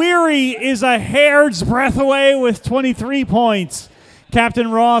Really Weary is a hair's breadth away with 23 points.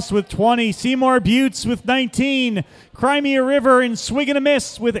 Captain Ross with 20, Seymour Butts with 19, Crimea River and Swig and a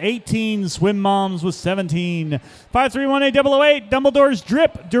Miss with 18, Swim Moms with 17, 5318008, Dumbledore's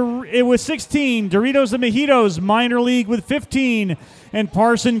Drip it was 16, Doritos and Mojitos Minor League with 15, and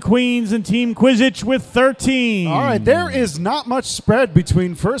Parson Queens and Team Quizich with 13. All right, there is not much spread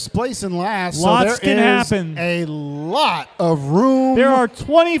between first place and last. Lots so there can is happen. A lot of room. There are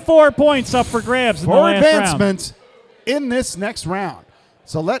 24 points up for grabs in the last advancement in this next round.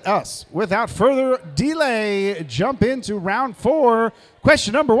 So let us, without further delay, jump into round 4.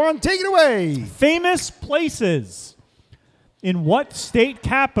 Question number 1, take it away. Famous places. In what state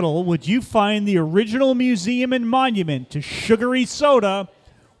capital would you find the original museum and monument to sugary soda,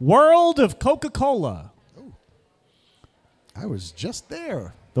 World of Coca-Cola? Oh, I was just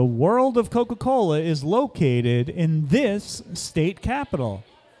there. The World of Coca-Cola is located in this state capital.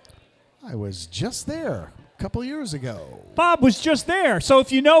 I was just there a couple years ago. Bob was just there. So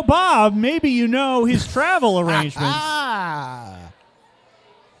if you know Bob, maybe you know his travel arrangements.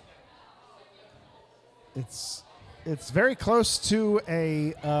 It's very close to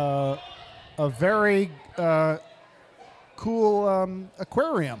a a very cool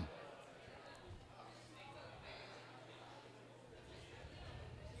aquarium.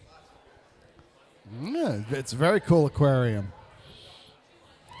 Yeah, it's a very cool aquarium.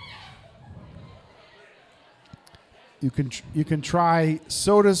 You can try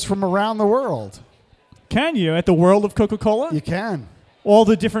sodas from around the world. Can you at the World of Coca-Cola? You can. All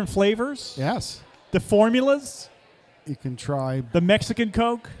the different flavors? Yes. The formulas? You can try The Mexican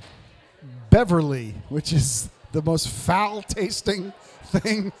Coke? Beverly, which is the most foul-tasting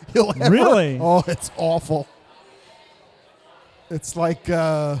thing you'll ever. Really? Oh, it's awful. It's like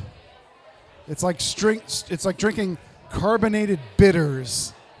drinking carbonated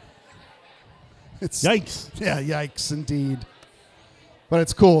bitters. It's Yikes. Yeah, yikes indeed. But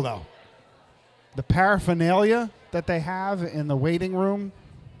it's cool though. The paraphernalia that they have in the waiting room,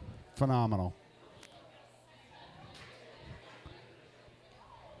 phenomenal.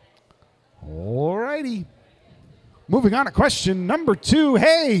 Alrighty. Moving on to question number 2.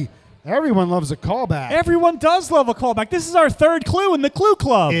 Hey, everyone loves a callback. Everyone does love a callback. This is our third clue in the Clue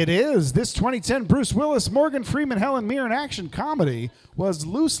Club. It is. This 2010 Bruce Willis, Morgan Freeman, Helen Mirren action comedy was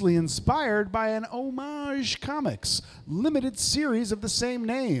loosely inspired by an Homage Comics limited series of the same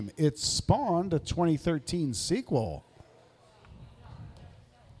name. It spawned a 2013 sequel.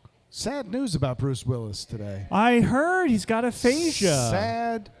 Sad news about Bruce Willis today. I heard he's got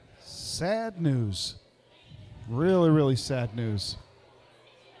aphasia. Sad news. Really, really sad news.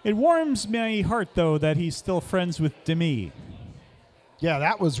 It warms my heart, though, that he's still friends with Demi. Yeah,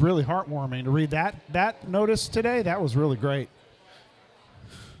 that was really heartwarming to read that notice today. That was really great.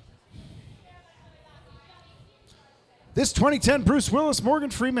 This 2010 Bruce Willis, Morgan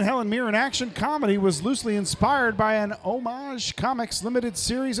Freeman, Helen Mirren action comedy was loosely inspired by an Homage Comics limited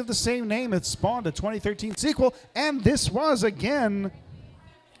series of the same name. It spawned a 2013 sequel, and this was, again,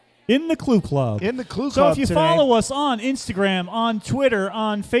 in the Clue Club. in the Clue So Club if you today. follow us on Instagram, on Twitter,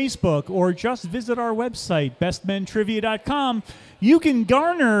 on Facebook, or just visit our website, bestmentrivia.com, you can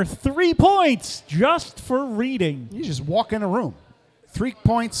garner 3 points just for reading. You just walk in a room. 3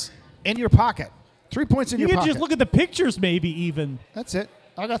 points in your pocket. 3 points in You your can pocket. just look at the pictures, maybe even. That's it.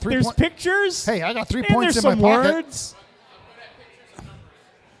 I got 3 There's points. pictures. Hey, I got 3 and points there's in some my pocket. words.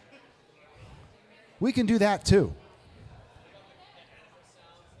 We can do that too.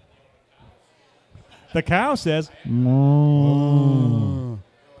 The cow says,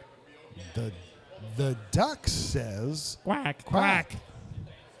 The duck says, quack, quack.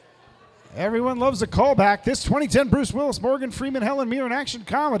 Everyone loves a callback. This 2010 Bruce Willis, Morgan Freeman, Helen Mirren action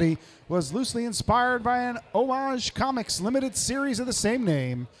comedy was loosely inspired by an Homage Comics limited series of the same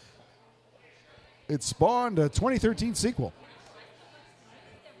name. It spawned a 2013 sequel.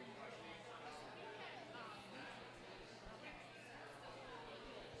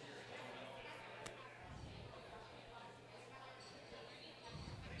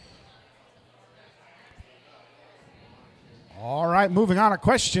 All right, moving on to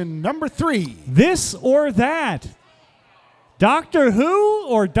question number 3. This or that? Doctor Who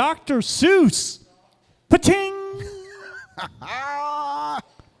or Dr. Seuss? Pating!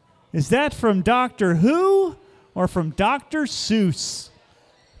 Is that from Doctor Who or from Dr. Seuss?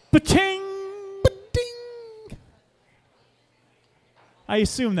 Pating! Ding! I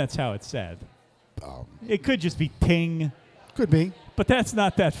assume that's how it's said. It could just be ting, Could be. but that's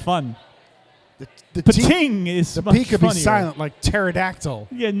not that fun. The T- Pating is the much P could be funnier. silent like pterodactyl.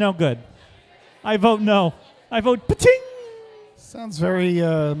 Yeah, no good. I vote no. I vote pating! Sounds very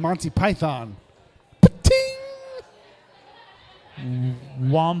Monty Python. Pating!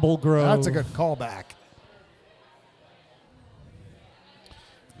 Womble Grove. That's a good callback.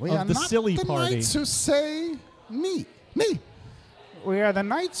 We Of are the not silly the party. knights who say me. We are the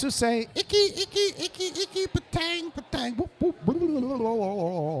knights who say icky, icky, icky, icky, patang, patang. Boop, boop, boop, boop, boop,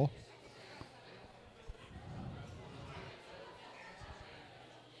 boop.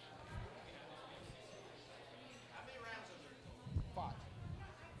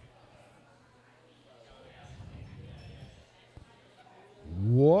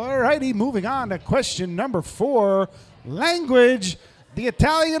 Alrighty, moving on to question number 4. Language. The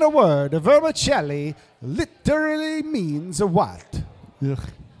Italian word vermicelli literally means what? Ugh.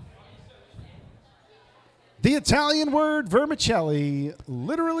 The Italian word vermicelli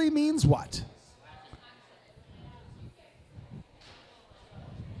literally means what?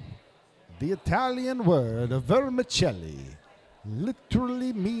 The Italian word vermicelli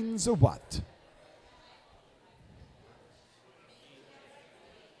literally means what?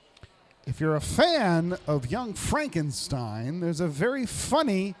 If you're a fan of Young Frankenstein, there's a very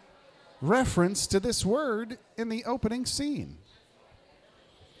funny reference to this word in the opening scene.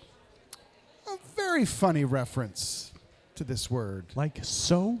 a very funny reference to this word. Like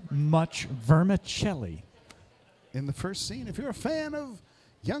so much vermicelli. In the first scene, if you're a fan of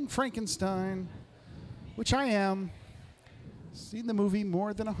Young Frankenstein, which I am, seen the movie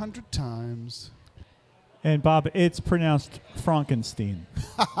more than 100 times. And Bob, it's pronounced Frankenstein.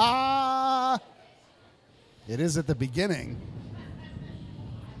 Ha ha! It is at the beginning.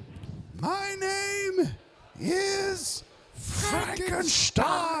 My name is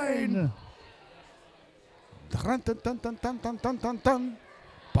Frankenstein. Dun, dun, dun, dun, dun, dun, dun, dun, dun.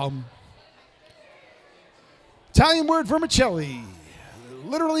 Bum. Italian word vermicelli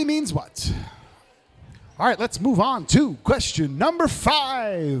literally means what? All right, let's move on to question number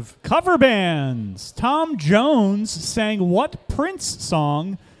 5. Cover bands. Tom Jones sang what Prince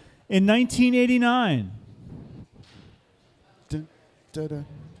song in 1989? Dun, da, da,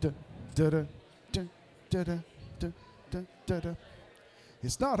 da, da, da, da, da, da, da, da, da.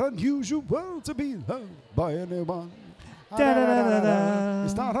 It's not unusual to be loved by anyone. Da-da-da-da-da.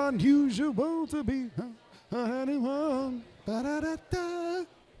 It's not unusual to be loved by anyone. Ba-da-da-da.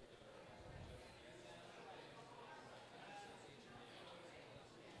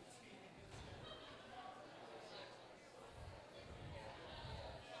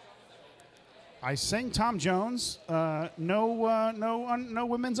 I sang Tom Jones. No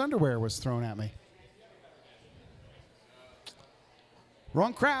women's underwear was thrown at me.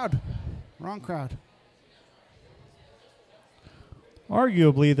 Wrong crowd. Wrong crowd.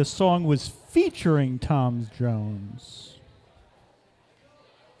 Arguably, the song was featuring Tom Jones.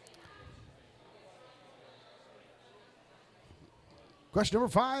 Question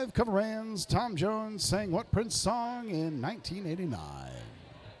number 5. Cover bands. Tom Jones sang what Prince song in 1989?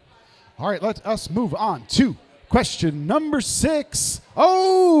 All right, let us move on to question number 6.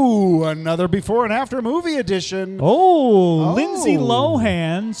 Oh, another before and after movie edition. Oh, Lindsay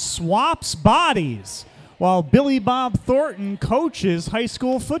Lohan swaps bodies while Billy Bob Thornton coaches high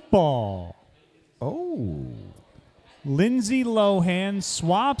school football. Oh. Lindsay Lohan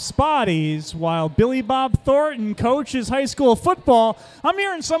swaps bodies while Billy Bob Thornton coaches high school football. I'm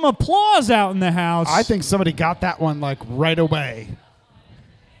hearing some applause out in the house. I think somebody got that one like right away.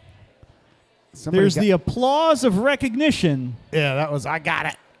 There's the applause of recognition. Yeah, that was, I got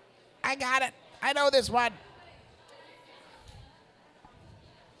it. I got it. I know this one.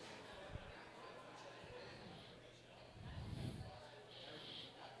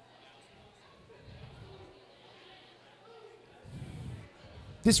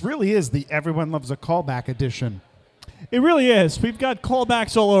 This really is the Everyone Loves a Callback edition. It really is. We've got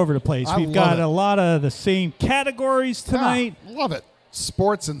callbacks all over the place. We've got a lot of the same categories tonight. Love it.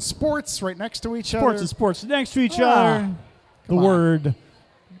 Sports and sports right next to each other. Sports and sports next to each other. The word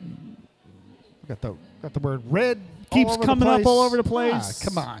got the word red keeps coming up all over the place.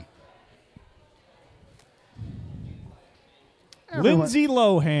 Come on. Lindsay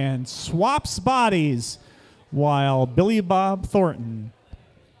Lohan swaps bodies while Billy Bob Thornton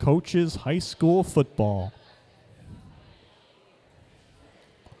coaches high school football.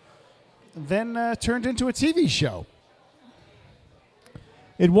 Then turned into a TV show.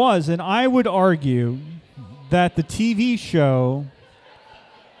 It was, and I would argue that the TV show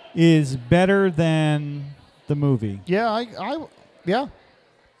is better than the movie. Yeah,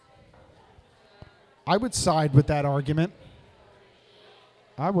 I would side with that argument.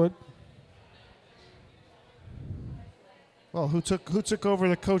 I would. Well, who took over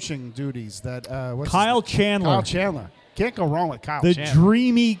the coaching duties? That Kyle Chandler. Kyle Chandler. Can't go wrong with Kyle Chandler. The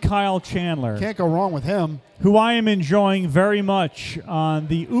dreamy Kyle Chandler. Can't go wrong with him. Who I am enjoying very much on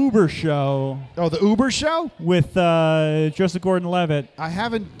the Uber show. Oh, the Uber show? With Joseph Gordon-Levitt. I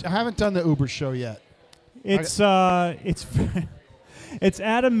haven't done the Uber show yet. It's it's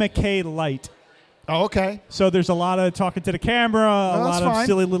Adam McKay light. Oh, okay. So there's a lot of talking to the camera, a lot of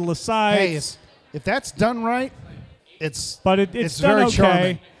silly little asides. Hey, if that's done right, it's done very okay.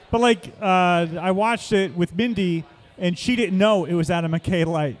 charming. But like I watched it with Mindy, and she didn't know it was Adam McKay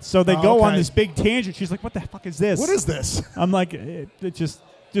light. So they go on this big tangent. She's like, "What the fuck is this? What is this?" I'm like,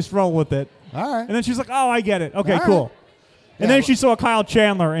 just roll with it. All right. And then she's like, "Oh, I get it. Okay, all cool." Right. And then she saw Kyle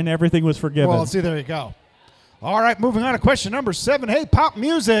Chandler, and everything was forgiven. Well, see, there you go. All right, moving on to question number 7. Hey, pop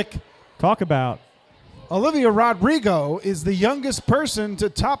music. Talk about. Olivia Rodrigo is the youngest person to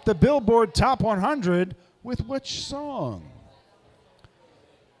top the Billboard Top 100 with which song?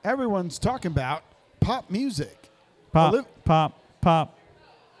 Everyone's talking about pop music. Pop.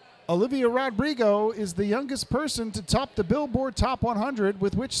 Olivia Rodrigo is the youngest person to top the Billboard Top 100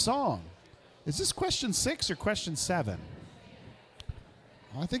 with which song? Is this question 6 or question 7?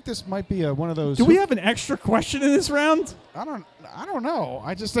 I think this might be one of those. Do we have an extra question in this round? I don't know.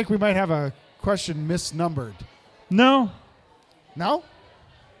 I just think we might have a question misnumbered. No. No?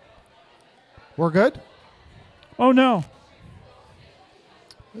 We're good? Oh, no.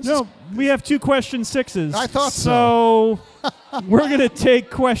 No, we have 2 question 6s. I thought so. We're going to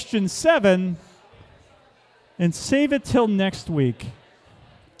take question 7 and save it till next week.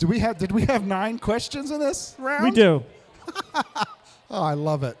 Did we have 9 questions in this round? We do. Oh, I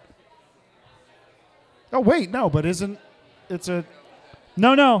love it. Oh, wait, no, but isn't it's a...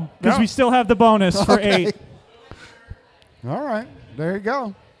 No, because we still have the bonus for 8. All right, there you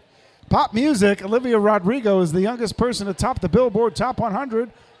go. Pop music, Olivia Rodrigo is the youngest person to top the Billboard Top 100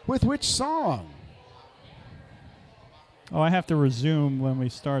 with which song? Oh, I have to resume when we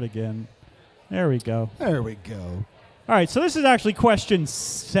start again. There we go. There we go. All right, so this is actually question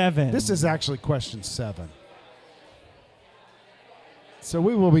 7. This is actually question 7. So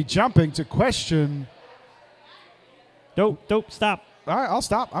we will be jumping to question... Don't stop. All right, I'll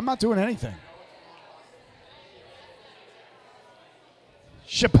stop. I'm not doing anything.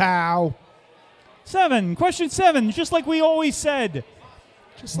 Chapow. 7. Question 7, just like we always said.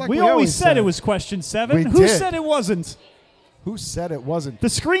 Just like we always said it was question 7. We Who did. said it wasn't? Who said it wasn't? The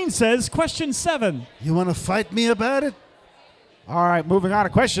screen says question 7. You want to fight me about it? All right, moving on to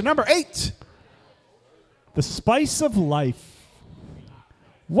question number 8. The spice of life.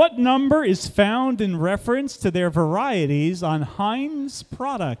 What number is found in reference to their varieties on Heinz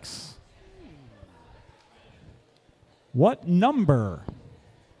products? What number?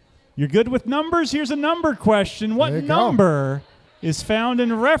 You're good with numbers? Here's a number question. What There you go. number is found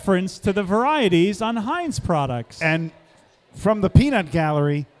in reference to the varieties on Heinz products? And from the peanut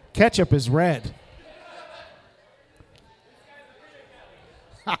gallery, ketchup is red.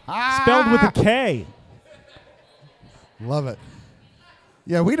 Spelled with a K. Love it.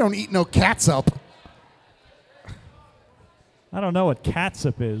 Yeah, we don't eat no catsup. I don't know what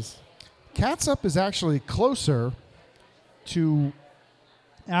catsup is. Catsup is actually closer to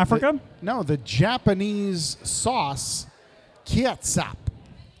Africa? the Japanese sauce ketchup,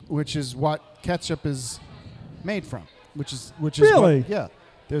 which is what ketchup is made from. Which is Really? what, yeah.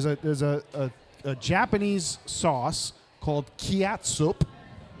 There's a Japanese sauce called ketchup,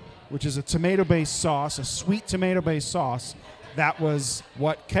 which is a tomato-based sauce, a sweet tomato-based sauce. That was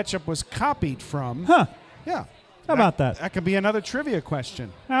what ketchup was copied from. Huh. Yeah. How about that? That could be another trivia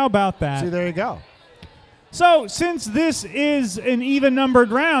question. How about that? See, there you go. So, since this is an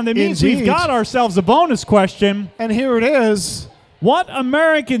even-numbered round, it means we've Indeed. got ourselves a bonus question. And here it is. What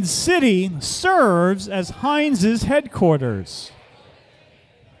American city serves as Heinz's headquarters?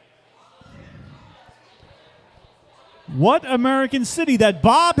 What American city that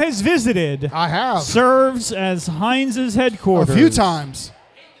Bob has visited I have. serves as Heinz's headquarters? A few times.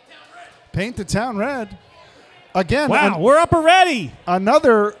 Paint the town red. Again, Wow, we're up already.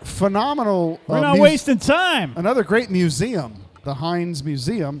 another phenomenal... We're not wasting time. Another great museum, the Heinz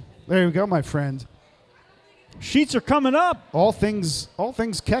Museum. There you go, my friend. Sheets are coming up. All things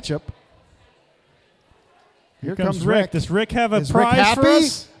ketchup. Here comes Rick. Does Rick have a Is Rick prize happy, for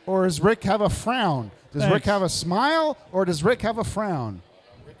us? or does Rick have a frown? Does Thanks. Rick have a smile, or does Rick have a frown?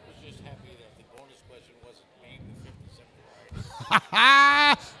 Rick was just happy that the bonus question wasn't named the 57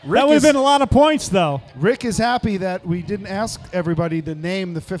 That would have been a lot of points, though. Rick is happy that we didn't ask everybody to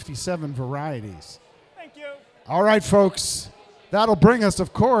name the 57 varieties. Thank you. All right, folks. That'll bring us,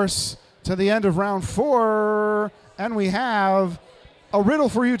 of course, to the end of round 4. And we have a riddle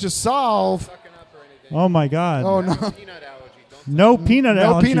for you to solve. Oh, my God. Oh, no. peanut allergy. Don't No peanut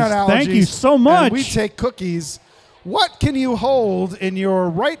No allergies. peanut allergies. Thank you so much. And we take cookies. What can you hold in your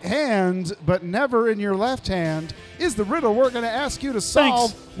right hand but never in your left hand is the riddle we're going to ask you to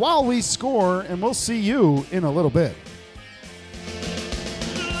solve while we score, and we'll see you in a little bit.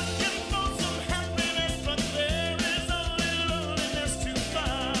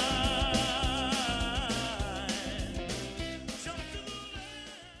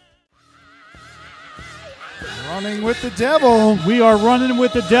 Running with the devil. We are running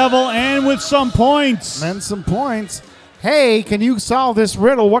with the devil and with some points. And some points. Hey, can you solve this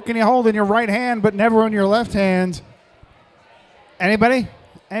riddle? What can you hold in your right hand but never in your left hand? Anybody?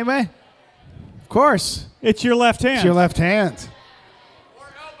 Anybody? Of course. It's your left hand. It's your left hand.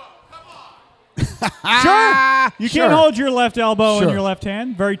 Sure. You Sure. can't hold your left elbow in Sure. your left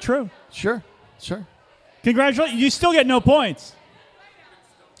hand. Very true. Sure. Sure. Congratulations. You still get no points.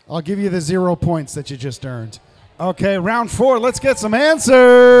 I'll give you the 0 points that you just earned. Okay, round 4. Let's get some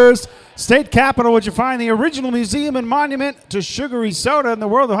answers. State capital, would you find the original museum and monument to sugary soda in the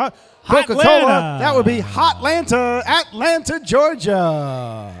world of Coca-Cola? Hotlanta. That would be Hotlanta, Atlanta,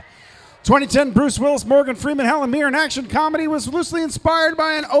 Georgia. 2010 Bruce Willis, Morgan Freeman, Helen Mirren action comedy was loosely inspired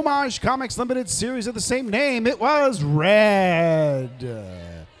by an Homage Comics limited series of the same name. It was Red.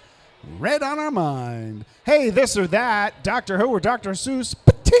 Red on our mind. Hey, this or that, Doctor Who or Dr. Seuss.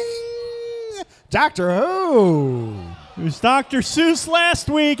 Pa-ting! Doctor Who. It was Dr. Seuss last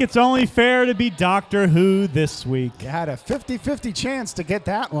week. It's only fair to be Doctor Who this week. You had a 50-50 chance to get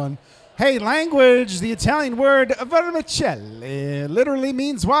that one. Hey, language, the Italian word vermicelli literally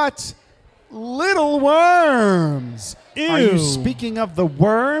means what? Little worms. Ew. Are you speaking of the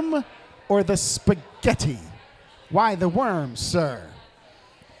worm or the spaghetti? Why the worm, sir?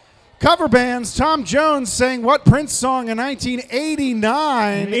 Cover bands, Tom Jones sang what Prince song in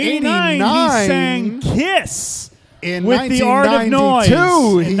 1989? In 89, he sang Kiss In with the Art of Noise.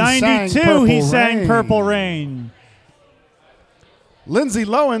 1992, In 92, he sang Purple Rain. Lindsay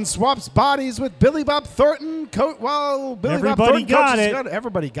Lohan swaps bodies with Billy Bob Thornton. Billy Bob Everybody Thornton got coaches it.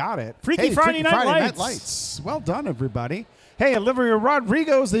 Everybody got it. Freaky Friday Night Lights. Well done, everybody. Hey, Olivia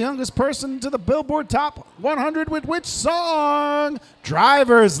Rodrigo is the youngest person to the Billboard Top 100 with which song?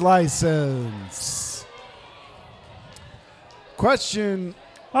 Driver's License. Question.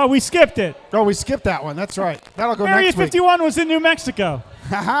 Oh, we skipped it. Oh, we skipped that one. That's right. That'll go Area next week. 51 was in New Mexico.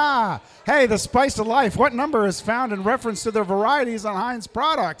 Haha. Hey, the spice of life. What number is found in reference to their varieties on Heinz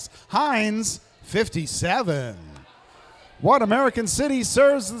products? Heinz 57. What American city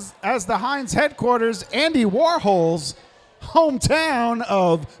serves as the Heinz headquarters? Andy Warhol's hometown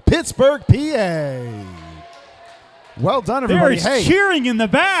of Pittsburgh, PA. Well done, everybody. There's Hey, cheering in the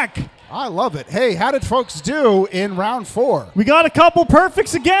back. I love it. Hey, how did folks do in round 4? We got a couple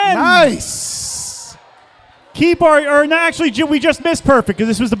perfects again. Nice. Keep we just missed perfect because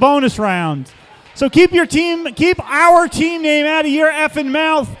this was the bonus round. So keep our team name out of your effing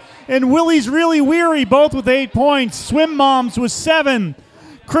mouth. And Willie's Really Weary, both with 8 points. Swim Moms with 7.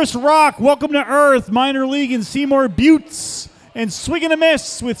 Chris Rock, Welcome to Earth, Minor League, and Seymour Buttes. And Swig and a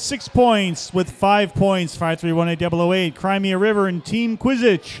Miss with 6 points, with 5 points. 5318008, Crimea River, and Team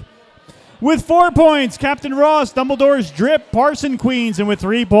Quizich. With 4 points, Captain Ross, Dumbledore's Drip, Parson Queens, and with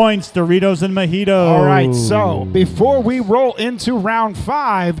 3 points, Doritos and Mojito. All right, so before we roll into round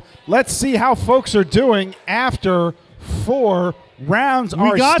 5, let's see how folks are doing after 4 rounds.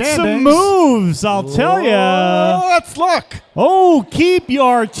 We got some moves, I'll tell you. Let's look. Oh, keep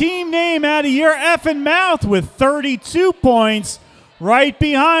your team name out of your effing mouth with 32 points. Right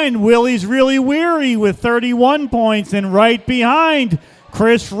behind, Willie's Really Weary with 31 points. And right behind,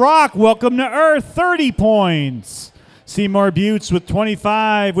 Chris Rock, Welcome to Earth, 30 points. Seymour Buttes with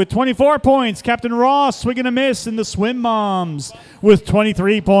 25. With 24 points, Captain Ross, Swig and a Miss, and the Swim Moms. With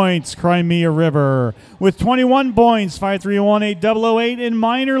 23 points, Crimea River. With 21 points, 5318008 in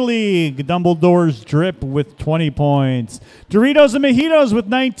Minor League. Dumbledore's Drip with 20 points. Doritos and Mojitos with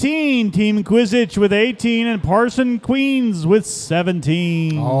 19. Team Quizich with 18. And Parson Queens with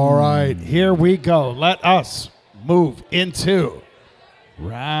 17. All right, here we go. Let us move into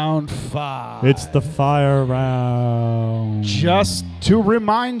round 5. It's the fire round. Just to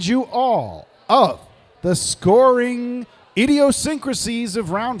remind you all of the scoring idiosyncrasies of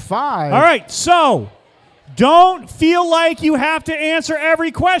round 5. All right, so don't feel like you have to answer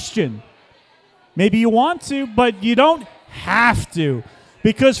every question. Maybe you want to, but you don't have to.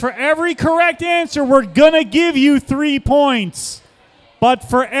 Because for every correct answer, we're going to give you 3 points. But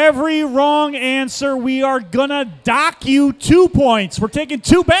for every wrong answer, we are going to dock you 2 points. We're taking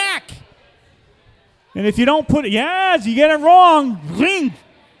 2 back. And if you don't put it, yes, you get it wrong. Ring.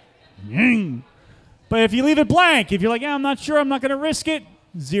 Ring. But if you leave it blank, if you're like, yeah, I'm not sure, I'm not going to risk it,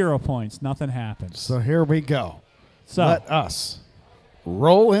 0 points. Nothing happens. So here we go. So Let us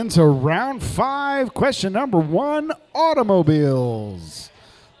roll into round 5. Question number 1, automobiles.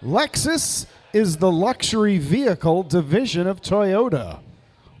 Lexus is the luxury vehicle division of Toyota.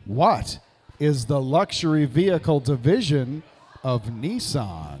 What is the luxury vehicle division of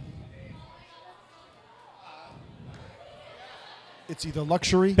Nissan? It's either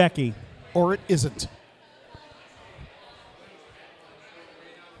luxury Becky. or it isn't.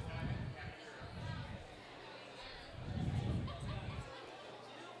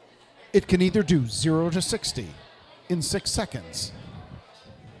 It can either do 0 to 60 in 6 seconds,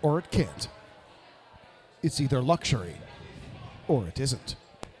 or it can't. It's either luxury or it isn't.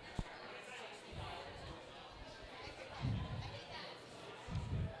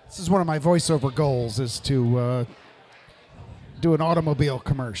 This is one of my voiceover goals, is to do an automobile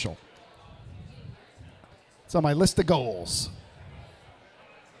commercial. It's on my list of goals.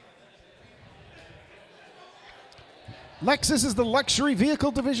 Lexus is the luxury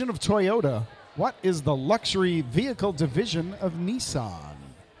vehicle division of Toyota. What is the luxury vehicle division of Nissan?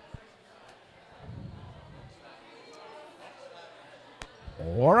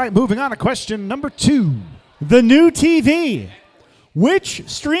 All right, moving on to question number 2. The new TV. Which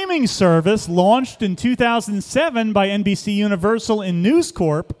streaming service launched in 2007 by NBC Universal and News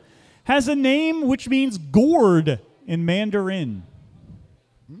Corp has a name which means gourd in Mandarin?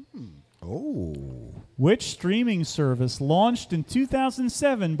 Oh. Which streaming service launched in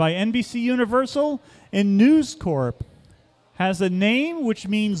 2007 by NBC Universal and News Corp has a name which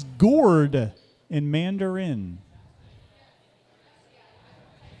means gourd in Mandarin?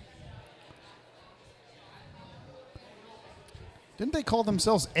 Didn't they call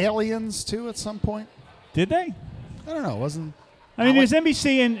themselves aliens, too, at some point? Did they? I don't know. Wasn't... I mean, there's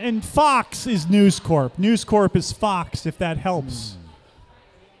NBC and Fox is News Corp. News Corp is Fox, if that helps.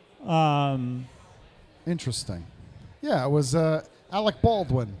 Interesting. Yeah, it was Alec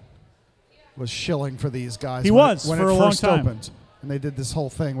Baldwin was shilling for these guys. He when was, it, when for it a long first time. opened. And they did this whole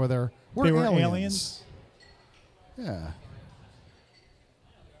thing where They we're were aliens. aliens. Yeah.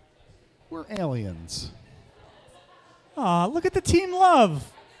 We're aliens. Aw, look at the Team Love.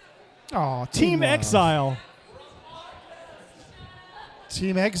 Oh, Team Exile.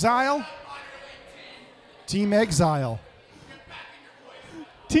 Team Exile? Team Exile.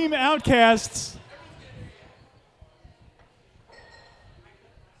 Team Outcasts.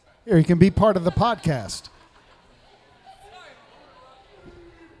 Here, you can be part of the podcast.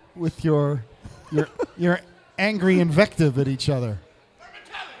 With your angry invective at each other.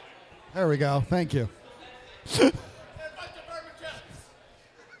 There we go. Thank you.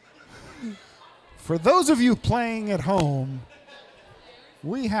 For those of you playing at home,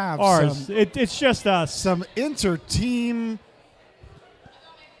 we have Ours. It's just us. some inter-team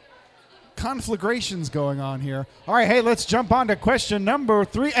conflagrations going on here. All right, hey, let's jump on to question number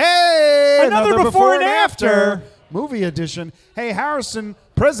 3. Hey, Another before and after. Movie edition. Hey,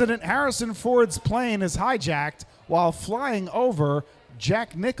 President Harrison Ford's plane is hijacked while flying over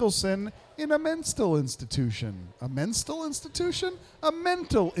Jack Nicholson in a mental institution. A mental institution? A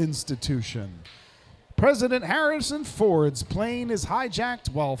mental institution. President Harrison Ford's plane is hijacked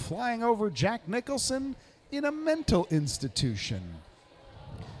while flying over Jack Nicholson in a mental institution.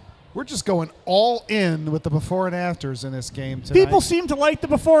 We're just going all in with the before and afters in this game tonight. People seem to like the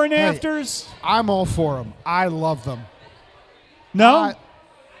before and Hey, afters. I'm all for them. I love them. No?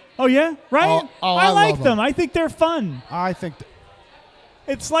 Oh, yeah? Right? I I like love them. 'em. I think they're fun. I think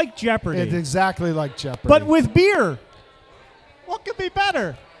It's like Jeopardy. it's exactly like Jeopardy. But with beer. What could be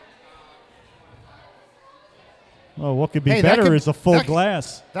better? Well, what could be Hey, that better could- is a full that-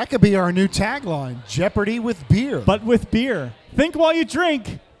 glass. that could be our new tagline, Jeopardy with beer. But with beer. Think while you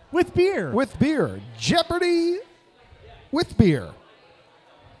drink with beer. With beer. Jeopardy with beer.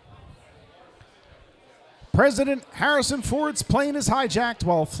 President Harrison Ford's plane is hijacked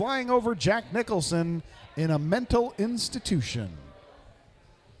while flying over Jack Nicholson in a mental institution.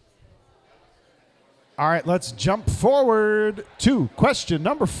 All right, let's jump forward to question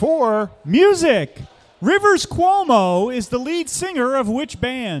number 4. Music. Rivers Cuomo is the lead singer of which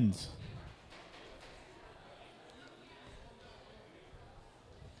band?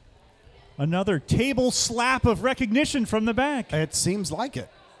 Another table slap of recognition from the back. It seems like it.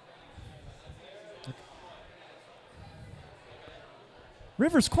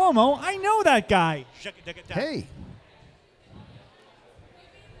 Rivers Cuomo, I know that guy. Hey.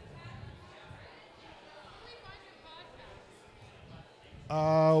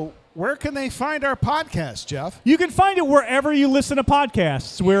 Where can they find our podcast, Jeff? You can find it wherever you listen to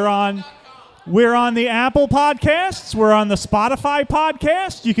podcasts. We're on the Apple Podcasts. We're on the Spotify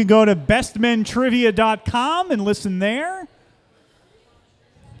Podcast. You can go to bestmentrivia.com and listen there.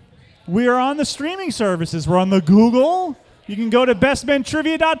 We are on the streaming services. We're on the Google. You can go to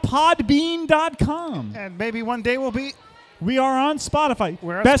bestmentrivia.podbean.com. And maybe one day we'll be. We are on Spotify.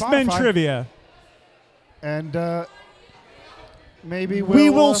 We're on Best Men Spotify. Trivia. And maybe We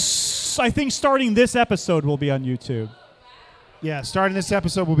will, uh, I think starting this episode, will be on YouTube. yeah, starting this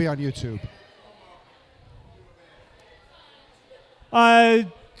episode will be on YouTube.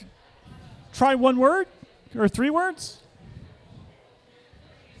 Try one word or 3 words.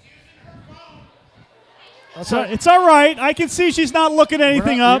 So it's all right. I can see she's not looking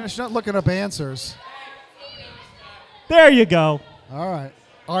anything up. She's not looking up answers. There you go. All right.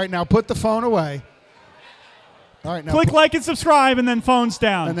 All right, now put the phone away. All right, now Click like and subscribe, and then phones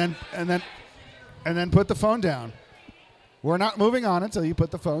down. and then put the phone down. We're not moving on until you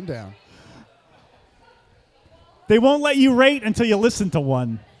put the phone down. They won't let you rate until you listen to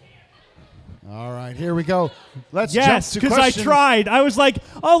one. All right, here we go. Let's Yes, jump to because I question. tried. I was like,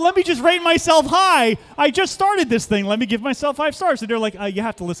 oh, let me just rate myself high. I just started this thing. Let me give myself 5 stars. And they're like, you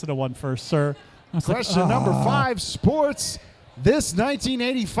have to listen to one first, sir. I was Question like, number 5, sports. This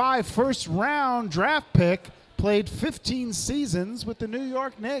 1985 first round draft pick played 15 seasons with the New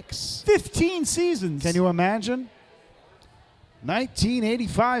York Knicks. 15 seasons. Can you imagine?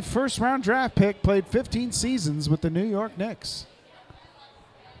 1985 first round draft pick played 15 seasons with the New York Knicks.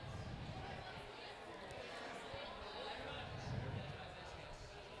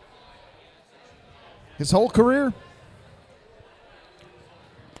 His whole career?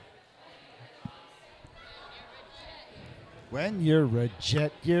 When you're a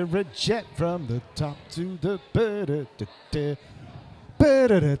jet from the top to the ba-da-da-da,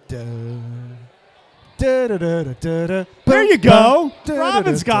 ba-da-da-da, da-da-da-da-da, There you go. da-da-da-da,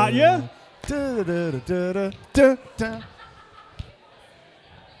 Robin's got you. da-da-da-da-da-da.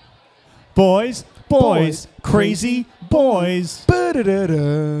 Boys, Boys, crazy boys.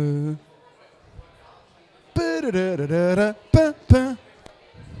 Ba-da-da-da. Ba-da-da-da-da-da, ba-ba.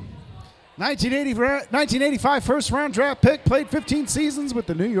 1985 first round draft pick, played 15 seasons with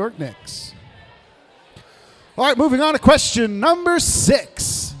the New York Knicks. All right, moving on to question number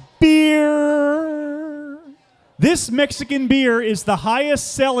 6. Beer. This Mexican beer is the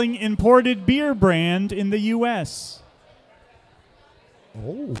highest selling imported beer brand in the U.S.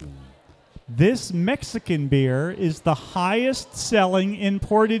 Oh. This Mexican beer is the highest selling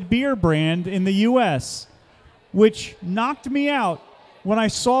imported beer brand in the U.S., which knocked me out when I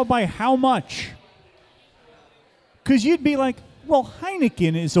saw by how much. Because you'd be like, well,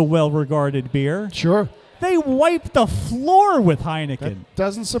 Heineken is a well-regarded beer. Sure. They wiped the floor with Heineken. That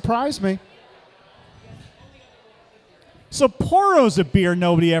doesn't surprise me. Sapporo's a beer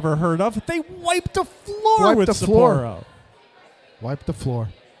nobody ever heard of. They wiped the floor Wiped with the floor. Sapporo. Wipe the floor.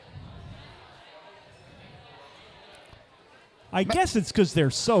 I guess it's because they're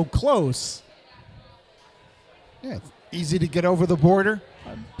so close. Yeah, it's easy to get over the border.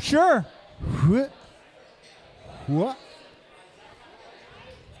 Sure. What? What?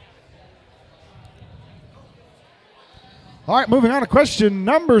 All right, moving on to question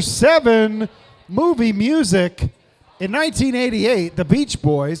number 7, movie music. In 1988, the Beach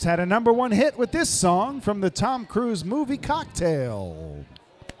Boys had a number 1 hit with this song from the Tom Cruise movie Cocktail.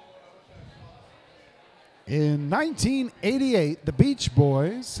 In 1988, the Beach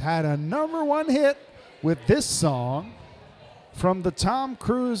Boys had a number 1 hit with this song from the Tom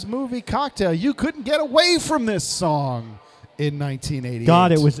Cruise movie Cocktail. You couldn't get away from this song in 1988.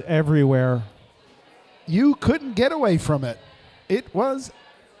 God, it was everywhere. You couldn't get away from it. It was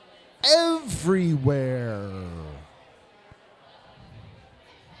everywhere.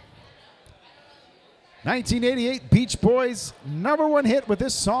 1988 Beach Boys number 1 hit with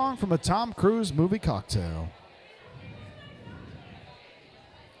this song from a Tom Cruise movie Cocktail.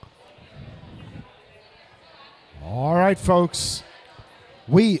 All right, folks.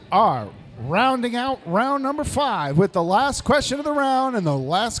 We are rounding out round number 5 with the last question of the round and the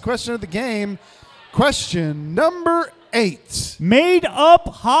last question of the game. Question number 8. Made up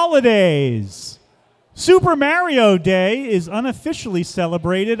holidays. Super Mario Day is unofficially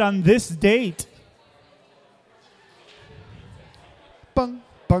celebrated on this date. Bung,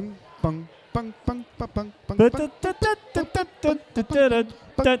 bung, bung, bung, bung, bung, bung, bung, bung.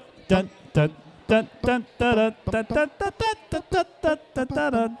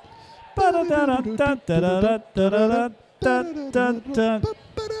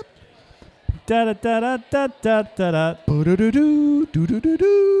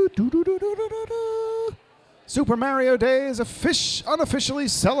 Super Mario Day is unofficially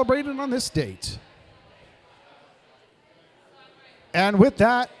celebrated on this date. And with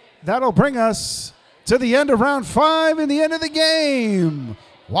that, that'll bring us to the end of round 5 and the end of the game.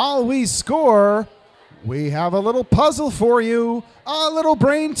 While we score, we have a little puzzle for you, a little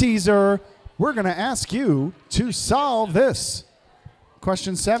brain teaser. We're going to ask you to solve this.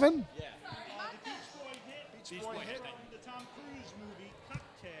 Question 7?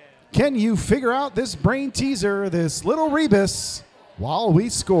 Can you figure out this brain teaser, this little rebus, while we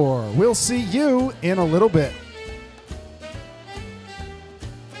score? We'll see you in a little bit.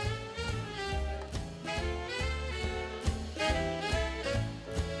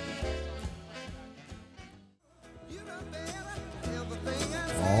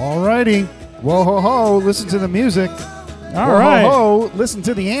 All righty. Whoa, ho, ho. Listen to the music. All Whoa, right. ho, ho. Listen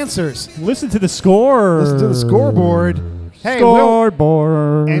to the answers. Listen to the score. Listen to the scoreboard. Hey, Will,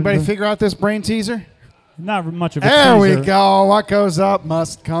 Scoreboard. anybody figure out this brain teaser? Not much of a There we teaser. go. What goes up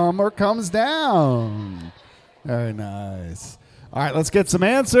must come or comes down. Very nice. All right, let's get some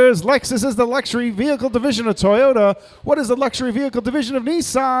answers. Lexus is the luxury vehicle division of Toyota. What is the luxury vehicle division of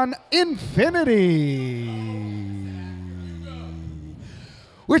Nissan? Infinity.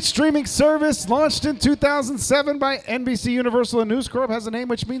 Which streaming service launched in 2007 by NBC Universal and News Corp has a name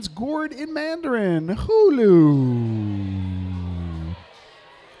which means gourd in Mandarin? Hulu.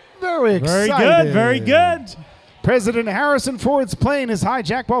 Very excited. Very good. Very good. President Harrison Ford's plane is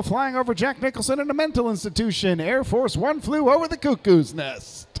hijacked while flying over Jack Nicholson in a mental institution. Air Force One flew over the cuckoo's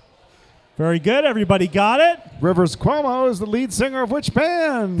nest. Very good. Everybody got it. Rivers Cuomo is the lead singer of which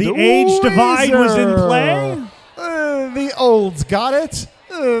band? The age divide was in Weezer. play. The olds got it.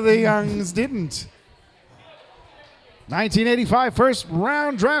 The youngs didn't. 1985 first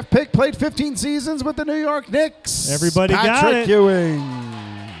round draft pick, played 15 seasons with the New York Knicks. Everybody got Patrick it. Ewing.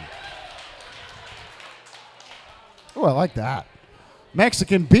 Oh, I like that.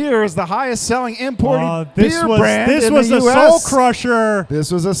 Mexican beer is the highest selling imported beer brand This in was the a US. soul crusher.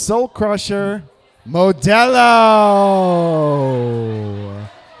 This was a soul crusher. Modelo.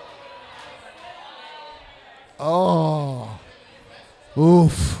 Oh.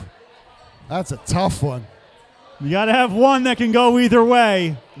 Oof. That's a tough one. You got to have one that can go either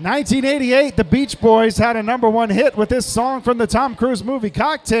way. 1988, the Beach Boys had a #1 hit with this song from the Tom Cruise movie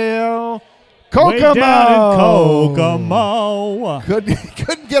Cocktail. Way Kokomo. down in Kokomo.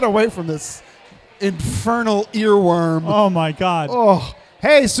 Couldn't get away from this infernal earworm. Oh, my God. Oh,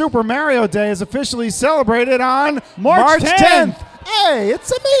 hey, Super Mario Day is officially celebrated on March 10th. Hey,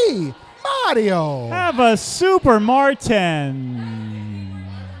 it's me, Mario. Have a Super Martin.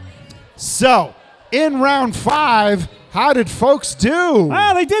 So, in round 5, how did folks do?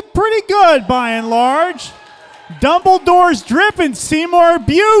 Well, they did pretty good by and large. Dumbledore's Drip and Seymour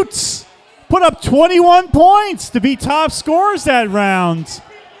Buttes put up 21 points to be top scorers that round.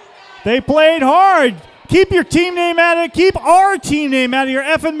 They played hard. Keep your team name out of it. Keep our team name out of your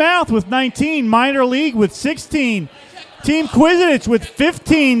effing mouth with 19. Minor League with 16. Team Quidditch with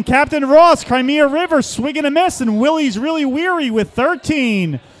 15. Captain Ross, Crimea River, Swig and a Miss, and Willie's Really Weary with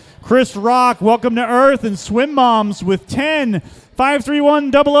 13. Chris Rock, Welcome to Earth, and Swim Moms with 10.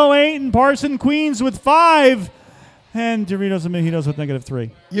 531-008 and Parson Queens with 5. And Doritos and Mojitos with -3.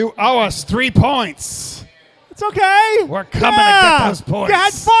 You owe us 3 points. It's okay. We're coming to get those points. You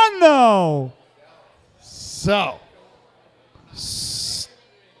had fun, though. So,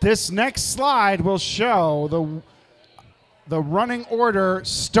 this next slide will show the running order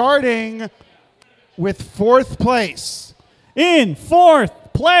starting with 4th place. In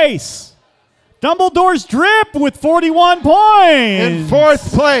 4th place, Dumbledore's Drip with 41 points. In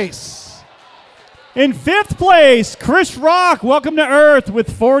 4th place. In 5th place, Chris Rock, Welcome to Earth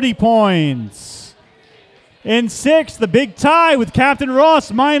with 40 points. In 6th, the big tie with Captain Ross,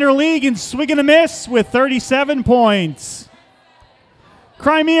 Minor League, and Swig and a Miss with 37 points.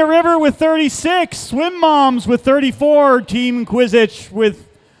 Crimea River with 36, Swim Moms with 34, Team Quidditch with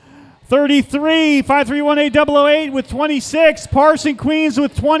 33, 531-808 with 26, Parson Queens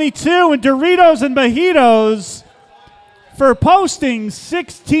with 22, and Doritos and Mojitos for posting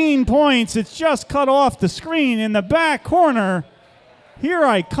 16 points. It's just cut off the screen in the back corner. Here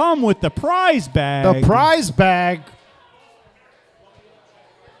I come with the prize bag. The prize bag.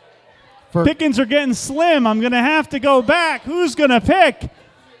 Pickings are getting slim. I'm going to have to go back. Who's going to pick?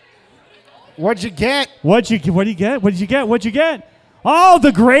 What'd you get? What did you get? Oh,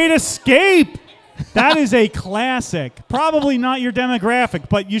 The Great Escape. That is a classic. Probably not your demographic,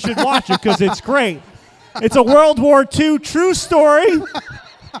 but you should watch it because it's great. It's a World War II true story.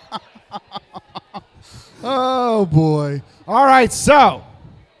 Oh, boy. All right, so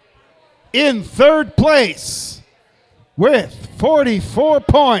in 3rd place with 44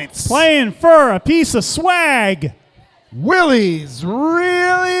 points, Playing for a piece of swag. Willie's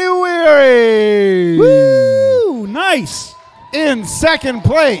Really Weary. Woo! Nice. In 2nd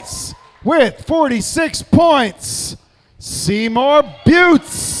place with 46 points, Seymour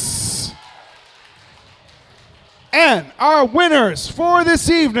Buttes. And our winners for this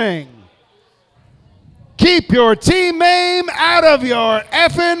evening, keep your team name out of your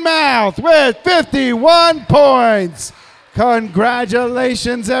effing mouth with 51 points.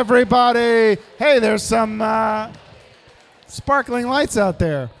 Congratulations, everybody. Hey, there's some sparkling lights out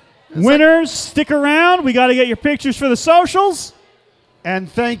there. Winners, stick around. We got to get your pictures for the socials.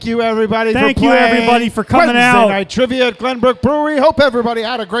 And thank you, everybody, Thank for you, playing everybody, for coming Wednesday out. Night Trivia at Glenbrook Brewery. Hope everybody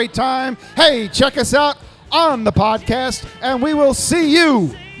had a great time. Hey, check us out on the podcast, and we will see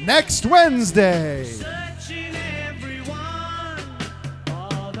you next Wednesday.